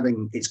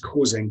 It's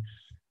causing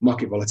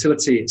market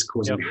volatility. It's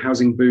causing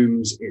housing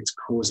booms. It's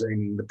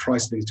causing the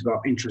price of things to go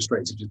up. Interest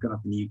rates have just gone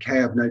up in the UK.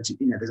 I've noted,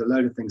 there's a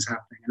load of things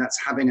happening, and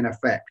that's having an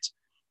effect.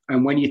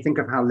 And when you think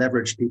of how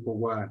leveraged people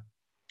were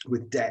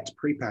with debt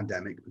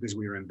pre-pandemic, because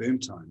we were in boom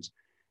times,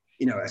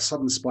 a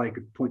sudden spike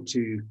of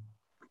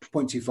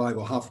 0.25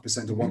 or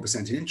 0.5% or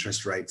 1% in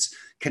interest rates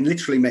can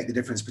literally make the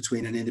difference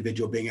between an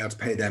individual being able to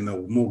pay their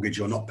mortgage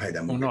or not pay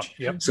their mortgage.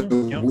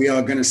 We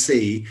are going to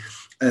see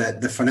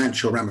the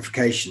financial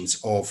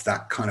ramifications of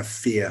that kind of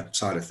fear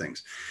side of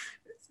things.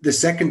 The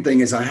second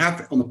thing is I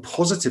have, on the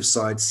positive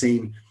side,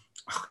 seen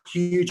a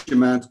huge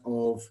amount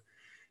of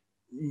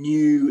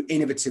new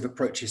innovative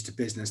approaches to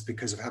business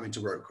because of having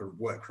to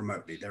work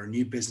remotely. There are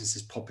new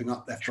businesses popping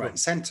up left, right, and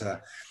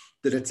center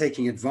that are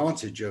taking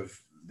advantage of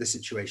the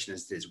situation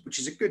as it is, which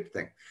is a good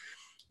thing.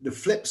 The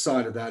flip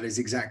side of that is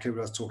exactly what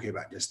I was talking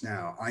about just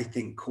now. I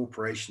think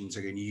corporations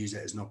are going to use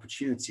it as an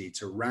opportunity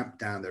to ramp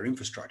down their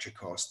infrastructure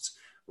costs,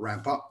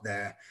 ramp up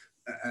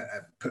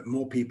put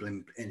more people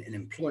in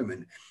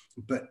employment,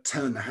 but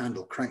crank the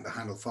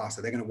handle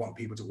faster. They're going to want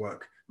people to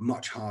work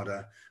much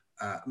harder,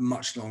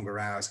 much longer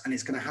hours, and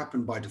it's going to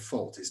happen by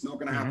default. It's not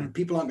going to happen.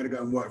 People aren't going to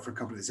go and work for a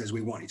company that says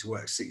we want you to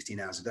work 16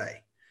 hours a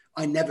day.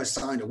 I never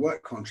signed a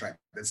work contract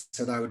that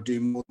said I would do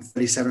more than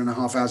 37 and a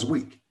half hours a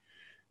week.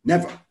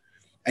 Never.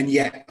 And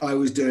yet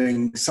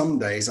some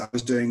days I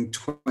was doing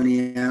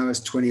 20 hours,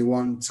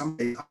 21, some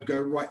days I would go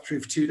right through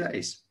for 2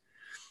 days.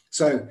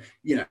 So,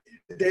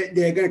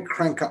 they're going to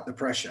crank up the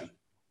pressure.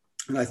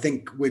 And I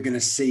think we're going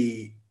to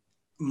see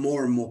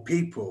more and more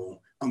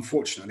people,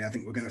 unfortunately, I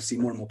think we're going to see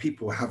more and more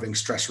people having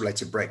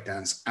stress-related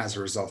breakdowns as a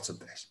result of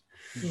this.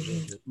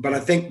 But I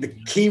think the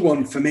key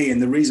one for me,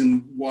 and the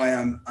reason why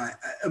and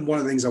one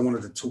of the things I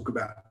wanted to talk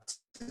about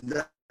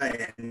today,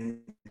 and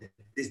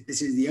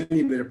this is the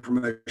only bit of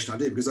promotion I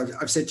did, because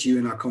I've said to you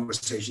in our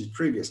conversations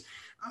previous,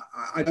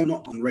 I do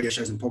not on radio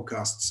shows and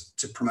podcasts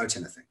to promote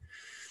anything.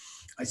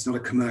 It's not a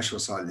commercial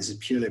side. This is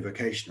purely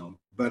vocational.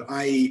 But what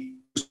I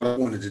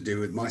wanted to do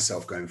with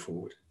myself going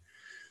forward.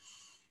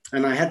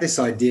 And I had this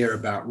idea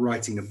about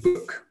writing a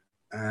book,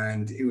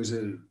 and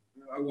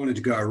I wanted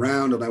to go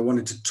around and I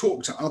wanted to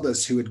talk to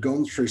others who had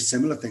gone through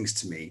similar things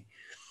to me,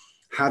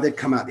 how they'd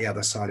come out the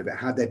other side of it,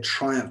 how they'd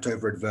triumphed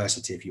over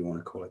adversity, if you want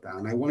to call it that.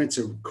 And I wanted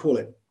to call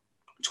it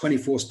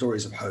 24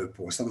 Stories of Hope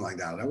or something like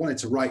that. And I wanted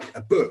to write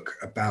a book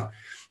about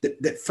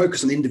that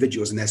focused on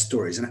individuals and their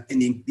stories. And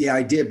the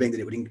idea being that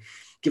it would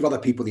give other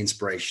people the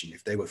inspiration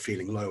if they were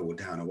feeling low or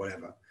down or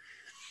whatever.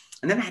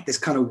 And then I had this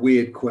kind of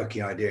weird,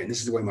 quirky idea. And this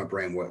is the way my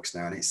brain works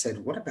now. And it said,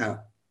 what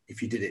about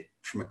if you did it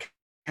from a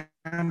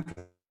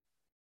camper?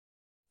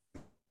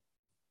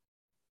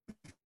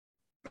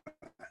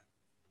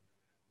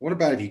 What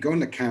about if you go in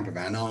the camper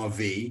van,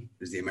 RV,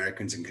 as the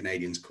Americans and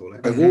Canadians call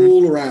it,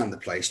 all around the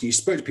place, and you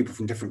spoke to people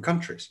from different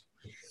countries.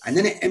 And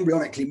then it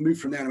embryonically moved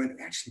from there. And I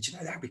went, actually, do you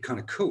know, that'd be kind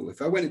of cool.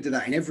 If I went and did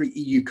that in every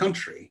EU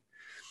country,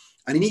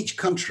 and in each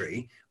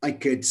country, I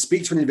could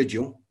speak to an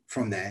individual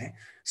from there,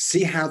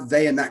 see how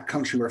they in that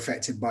country were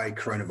affected by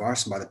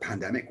coronavirus and by the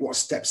pandemic, what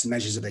steps and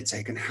measures have they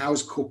taken,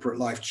 how's corporate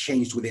life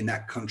changed within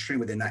that country,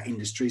 within that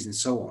industries, and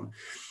so on.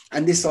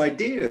 And this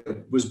idea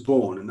was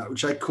born, and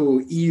which I call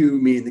EU,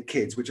 me and the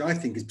kids, which I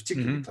think is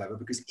particularly clever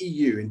because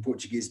EU in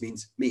Portuguese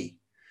means me.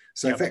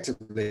 So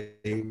effectively,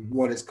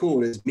 what it's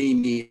called is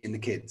me, and the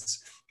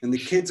kids. And the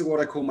kids are what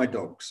I call my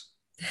dogs.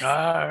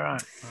 Right.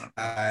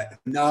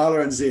 Nala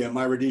and Zia,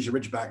 my Rhodesia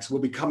Ridgebacks, will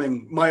be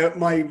coming.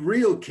 My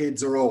real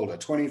kids are older,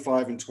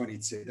 25 and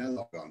 22. They're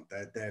long gone.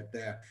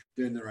 They're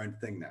doing their own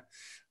thing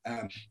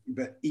now.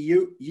 But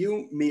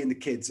you, me, and the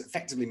kids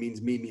effectively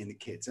means me, and the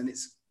kids. And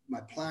my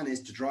plan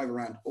is to drive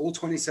around all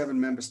 27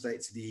 member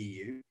states of the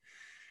EU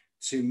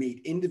to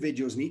meet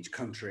individuals in each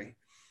country,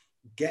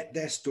 get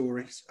their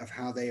stories of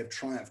how they have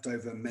triumphed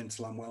over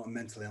mental unwell and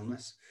mental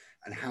illness,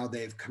 and how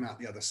they've come out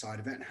the other side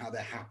of it, and how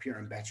they're happier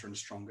and better and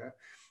stronger.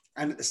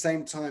 And at the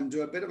same time,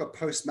 do a bit of a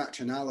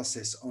post-match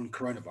analysis on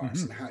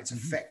coronavirus and how it's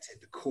affected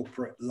the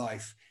corporate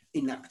life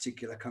in that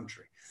particular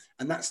country.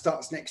 And that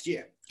starts next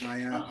year.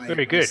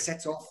 Very good. I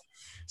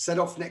set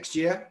off next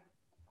year.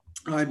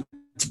 I'm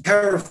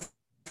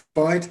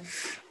terrified.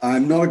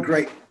 I'm not a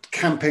great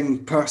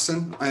camping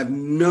person. I have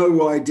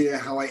no idea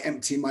how I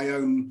empty my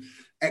own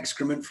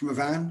excrement from a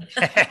van.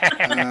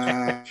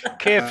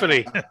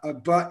 Carefully.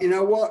 But you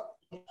know what?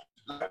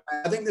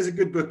 I think there's a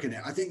good book in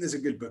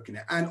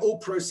it. And all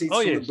proceeds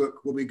from the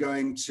book will be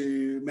going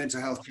to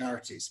mental health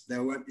charities.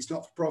 It's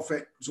not for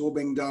profit. It's all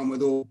being done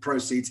with all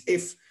proceeds.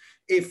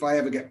 If I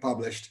ever get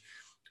published,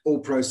 all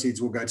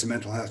proceeds will go to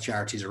mental health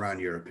charities around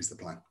Europe is the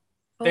plan.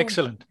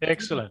 Excellent.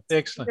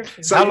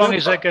 So how long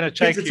is that going to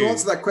take Peter, you? To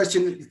answer that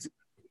question,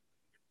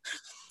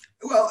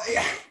 well,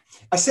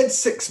 I said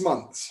 6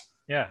 months.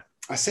 Yeah.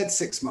 I said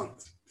 6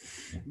 months.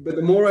 But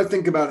the more I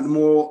think about it, the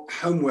more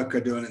homework I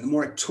do on it, the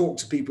more I talk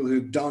to people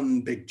who've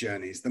done big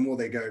journeys, the more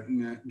they go,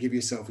 give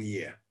yourself a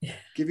year. Yeah.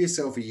 Give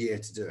yourself a year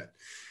to do it.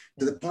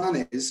 So the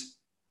plan is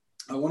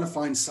I want to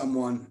find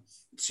someone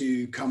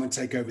to come and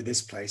take over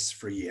this place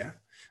for a year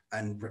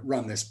and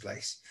run this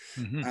place.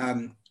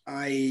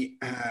 I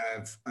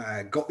have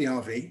got the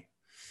RV.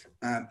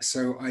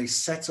 So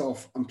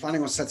I'm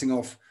planning on setting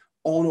off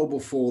on or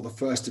before the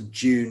 1st of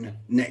June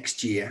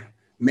next year.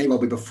 Maybe I'll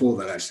be before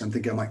that, actually. I'm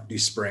thinking I might do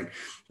spring.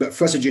 But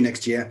 1st of June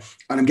next year,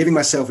 and I'm giving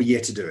myself a year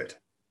to do it.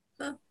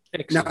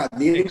 Now,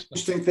 the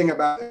interesting thing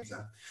about it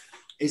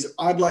is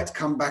I'd like to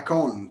come back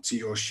on to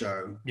your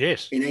show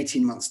in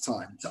 18 months'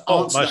 time to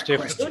answer that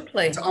question.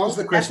 To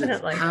answer the question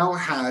of how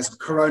has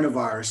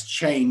coronavirus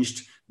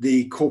changed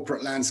the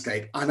corporate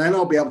landscape, and then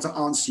I'll be able to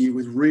answer you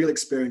with real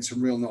experience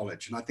and real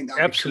knowledge. And I think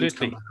that would be cool to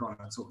come back on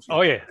and talk to you.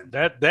 Oh yeah,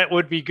 that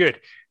would be good.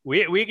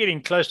 We're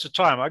getting close to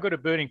time. I got a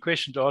burning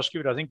question to ask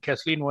you, but I think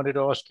Kathleen wanted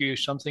to ask you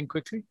something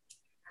quickly.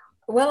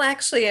 Well,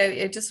 actually,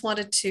 I just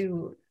wanted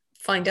to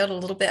find out a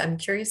little bit. I'm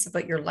curious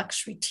about your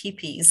luxury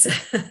teepees.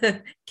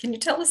 Can you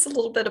tell us a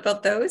little bit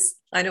about those?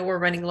 I know we're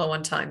running low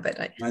on time, but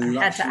I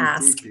had to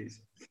ask.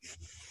 Teepees.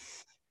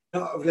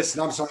 No,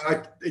 listen, I'm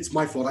sorry. It's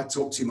my fault. I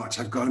talk too much.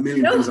 I've got a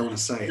million things I want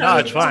to say. No,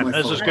 it's fine.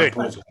 This is good.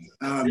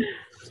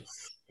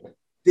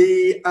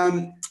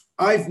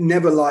 I've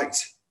never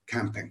liked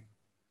camping.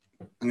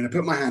 I'm going to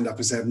put my hand up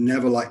and say I've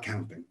never liked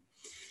camping.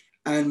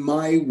 And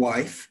my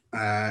wife,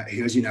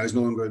 who, as you know, is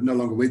no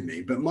longer with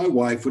me, but my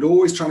wife would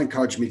always try and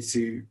encourage me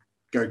to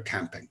go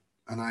camping.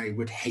 And I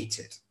would hate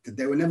it.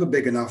 They were never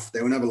big enough.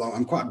 They were never long.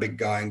 I'm quite a big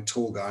guy and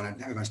tall guy, and I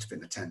never managed to fit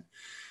in a tent.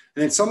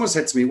 And then someone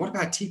said to me, what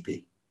about a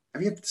teepee?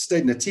 Have you ever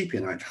stayed in a teepee?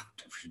 And I went,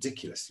 that's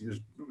ridiculous.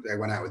 They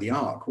went out with the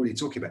ark. What are you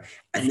talking about?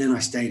 And then I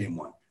stayed in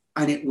one.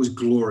 And it was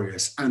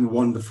glorious and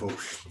wonderful.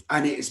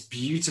 And it's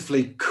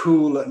beautifully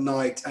cool at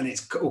night. And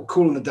it's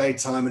cool in the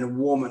daytime and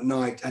warm at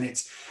night. And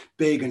it's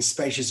big and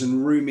spacious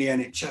and roomy.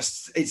 And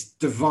it's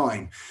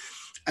divine.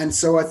 And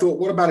so I thought,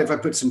 what about if I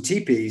put some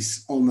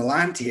teepees on the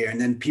land here,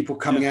 and then people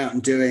coming out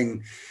and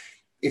doing,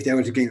 if they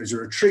were to get as a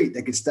retreat,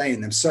 they could stay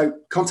in them. So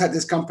contacted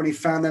this company,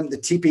 found them. The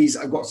teepees,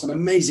 I've got some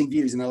amazing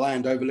views in the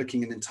land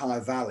overlooking an entire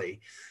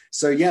valley.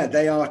 So yeah,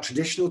 they are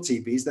traditional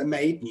teepees. They're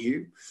made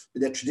new.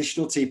 They're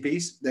traditional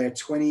teepees. They're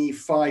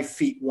 25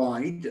 feet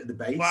wide at the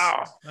base.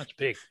 Wow, that's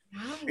big.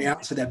 Yeah,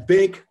 so they're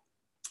big.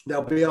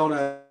 They'll be on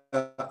a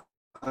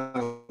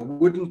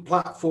wooden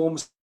platform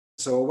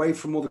so away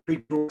from all the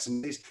creatures.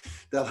 And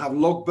they'll have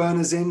log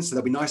burners in, so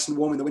they'll be nice and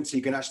warm in the winter.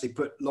 You can actually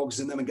put logs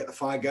in them and get the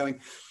fire going.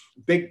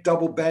 Big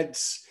double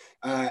beds,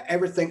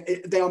 everything.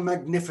 They are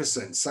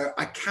magnificent. So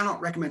I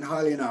cannot recommend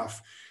highly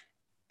enough.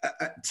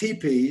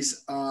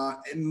 Teepees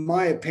are, in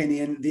my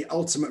opinion, the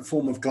ultimate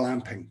form of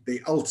glamping.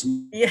 The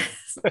ultimate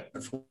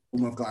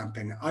form of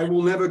glamping. I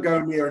will never go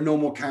near a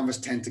normal canvas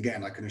tent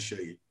again, I can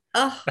assure you.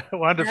 Oh,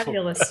 wonderful.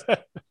 Fabulous.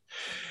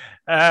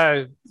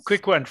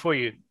 Quick one for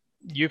you.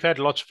 You've had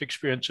lots of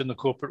experience in the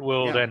corporate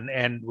world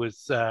and with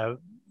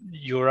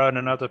your own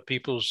and other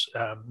people's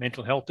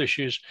mental health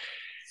issues.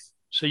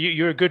 So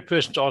you're a good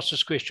person to ask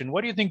this question.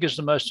 What do you think is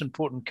the most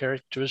important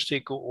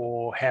characteristic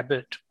or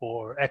habit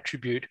or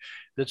attribute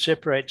that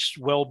separates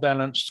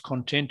well-balanced,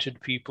 contented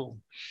people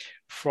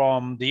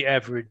from the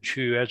average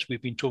who, as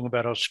we've been talking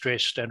about, are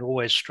stressed and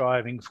always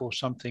striving for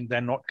something they're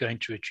not going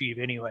to achieve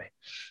anyway?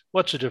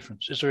 What's the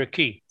difference? Is there a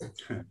key?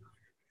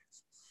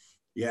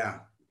 Yeah.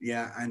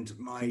 And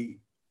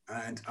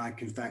I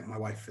can thank my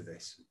wife for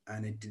this.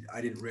 And I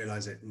didn't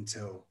realize it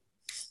until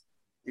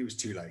it was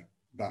too late.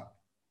 But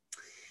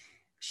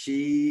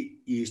she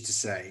used to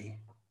say,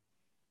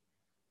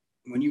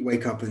 when you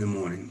wake up in the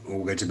morning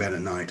or go to bed at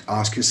night,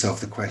 ask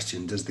yourself the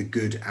question, does the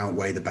good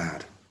outweigh the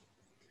bad?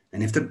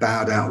 And if the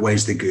bad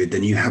outweighs the good,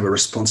 then you have a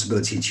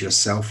responsibility to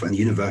yourself and the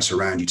universe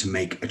around you to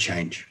make a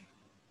change.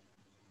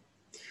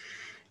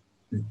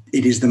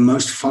 It is the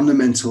most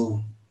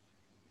fundamental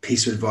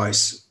piece of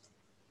advice,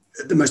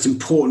 the most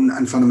important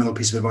and fundamental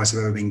piece of advice I've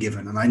ever been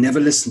given. And I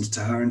never listened to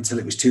her until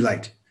it was too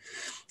late.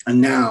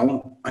 And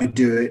now I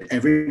do it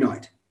every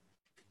night.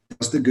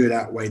 Does the good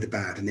outweigh the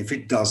bad? And if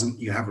it doesn't,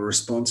 you have a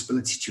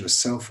responsibility to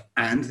yourself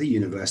and the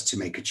universe to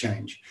make a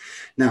change.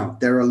 Now,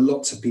 there are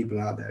lots of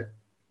people out there,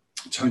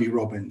 Tony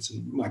Robbins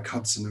and Mike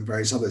Hudson and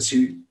various others,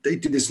 who they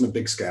do this on a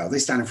big scale. They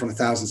stand in front of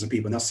thousands of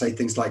people and they'll say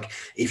things like,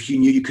 if you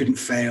knew you couldn't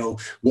fail,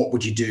 what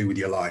would you do with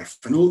your life?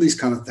 And all these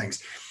kind of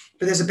things.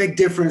 But there's a big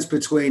difference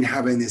between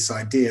having this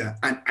idea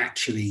and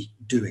actually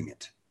doing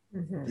it.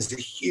 Mm-hmm. There's a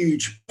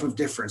huge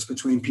difference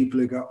between people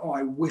who go, oh,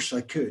 I wish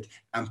I could,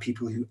 and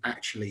people who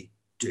actually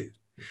do.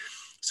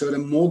 So at a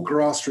more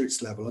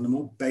grassroots level and a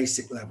more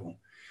basic level,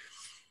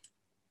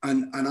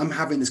 and I'm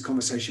having this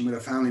conversation with a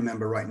family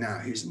member right now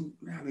who's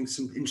having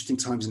some interesting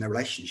times in their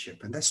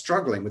relationship, and they're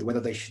struggling with whether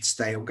they should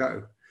stay or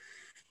go.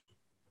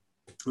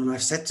 And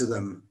I've said to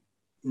them,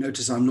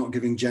 notice I'm not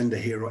giving gender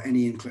here or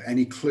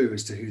any clue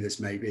as to who this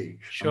may be.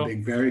 Sure. I'm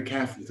being very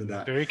careful to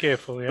that. Very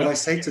careful, yeah. But I've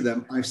said to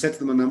them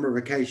a number of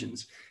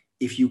occasions,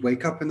 if you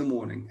wake up in the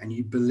morning and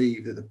you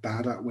believe that the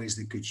bad outweighs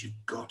the good, you've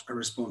got a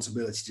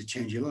responsibility to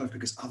change your life,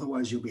 because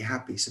otherwise you'll be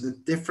happy. So the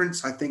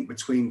difference, I think,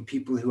 between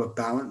people who are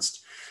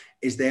balanced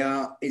is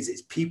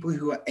it's people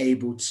who are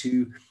able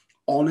to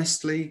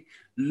honestly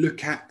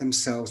look at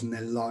themselves and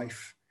their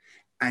life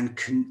and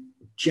can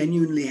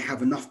genuinely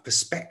have enough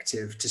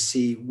perspective to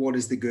see what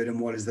is the good and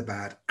what is the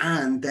bad,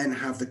 and then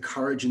have the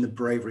courage and the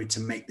bravery to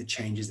make the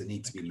changes that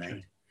need to be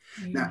made.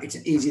 Mm-hmm. Now, it's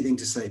an easy thing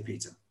to say,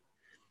 Peter.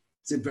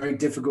 It's a very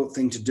difficult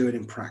thing to do it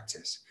in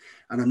practice.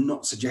 And I'm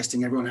not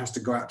suggesting everyone has to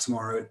go out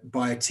tomorrow,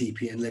 buy a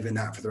teepee and live in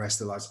that for the rest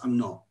of their lives. I'm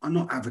not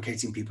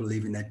advocating people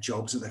leaving their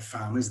jobs or their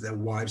families, their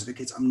wives, their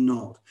kids. I'm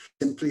not.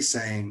 Simply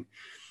saying,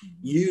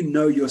 you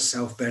know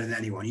yourself better than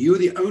anyone. You're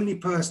the only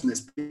person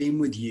that's been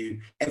with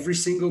you every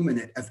single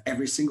minute of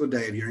every single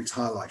day of your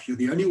entire life. You're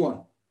the only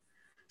one.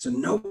 So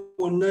no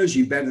one knows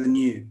you better than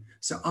you.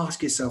 So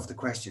ask yourself the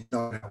question,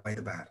 does it outweigh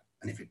the bad?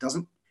 And if it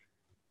doesn't,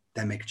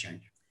 then make a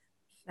change.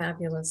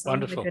 Fabulous.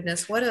 Wonderful. Oh my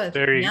goodness. What a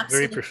very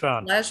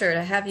profound pleasure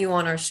to have you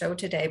on our show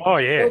today. Oh,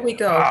 yeah. Before we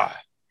go,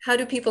 how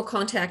do people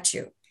contact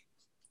you?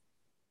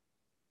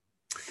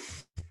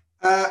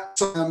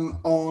 So I'm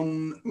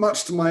on,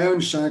 much to my own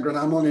chagrin,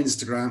 I'm on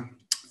Instagram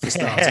for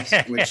starters,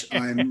 which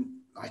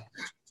I'm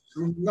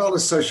not a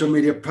social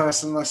media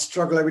person. I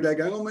struggle every day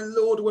going, oh my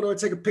Lord, what do I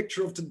take a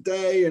picture of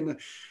today? And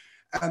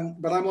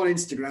but I'm on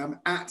Instagram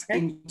at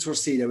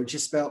Intorcida, which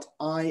is spelled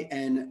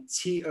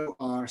Intorcida.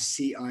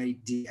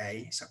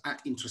 So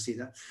at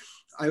Intorcida.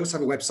 I also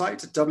have a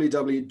website at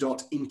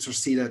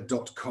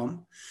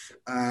www.intorcida.com,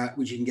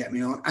 which you can get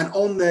me on. And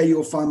on there,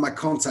 you'll find my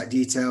contact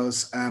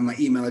details, my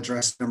email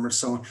address, number, and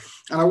so on.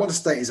 And I want to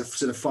state as a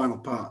sort of final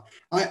part,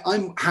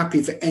 I'm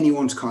happy for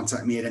anyone to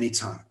contact me at any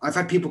time. I've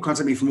had people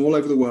contact me from all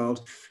over the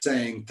world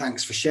saying,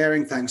 thanks for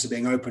sharing, thanks for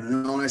being open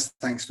and honest,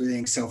 thanks for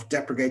being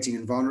self-deprecating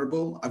and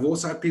vulnerable. I've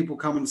also had people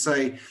come and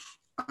say,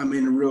 I'm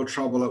in real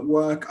trouble at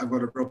work, I've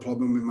got a real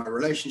problem with my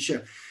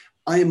relationship.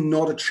 I am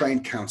not a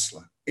trained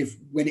counselor. If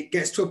it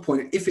gets to a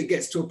point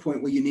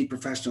where you need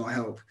professional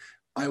help,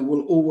 I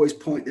will always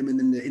point them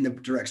in the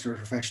direction of a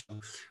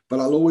professional, but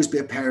I'll always be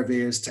a pair of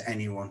ears to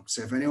anyone.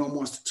 So if anyone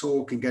wants to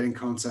talk and get in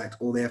contact,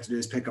 all they have to do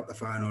is pick up the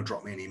phone or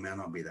drop me an email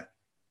and I'll be there.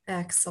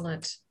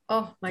 Excellent.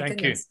 Oh my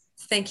goodness.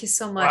 Thank you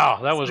so much. Wow,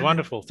 that was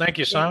wonderful. Thank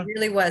you, Simon. It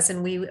really was.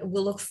 And we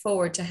will look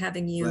forward to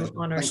having you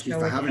on our show. Thank you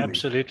for having me.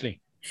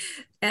 Absolutely.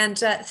 And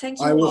thank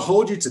you. I will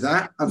hold you to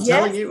that. I'm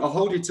telling you, I'll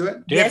hold you to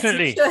it.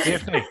 Definitely. Yes,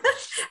 definitely.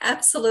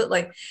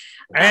 Absolutely.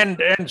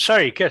 And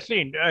sorry,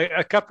 Kathleen,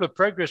 a couple of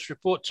progress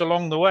reports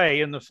along the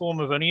way in the form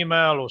of an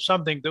email or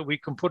something that we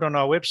can put on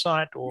our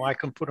website or I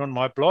can put on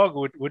my blog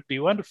would be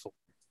wonderful.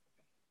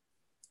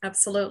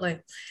 Absolutely.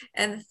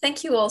 And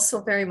thank you all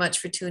so very much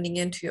for tuning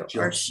into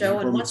our show.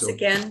 And once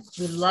again,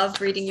 we love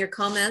reading your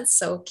comments,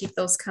 so keep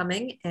those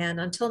coming. And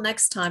until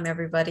next time,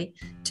 everybody,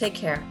 take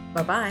care.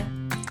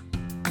 Bye-bye.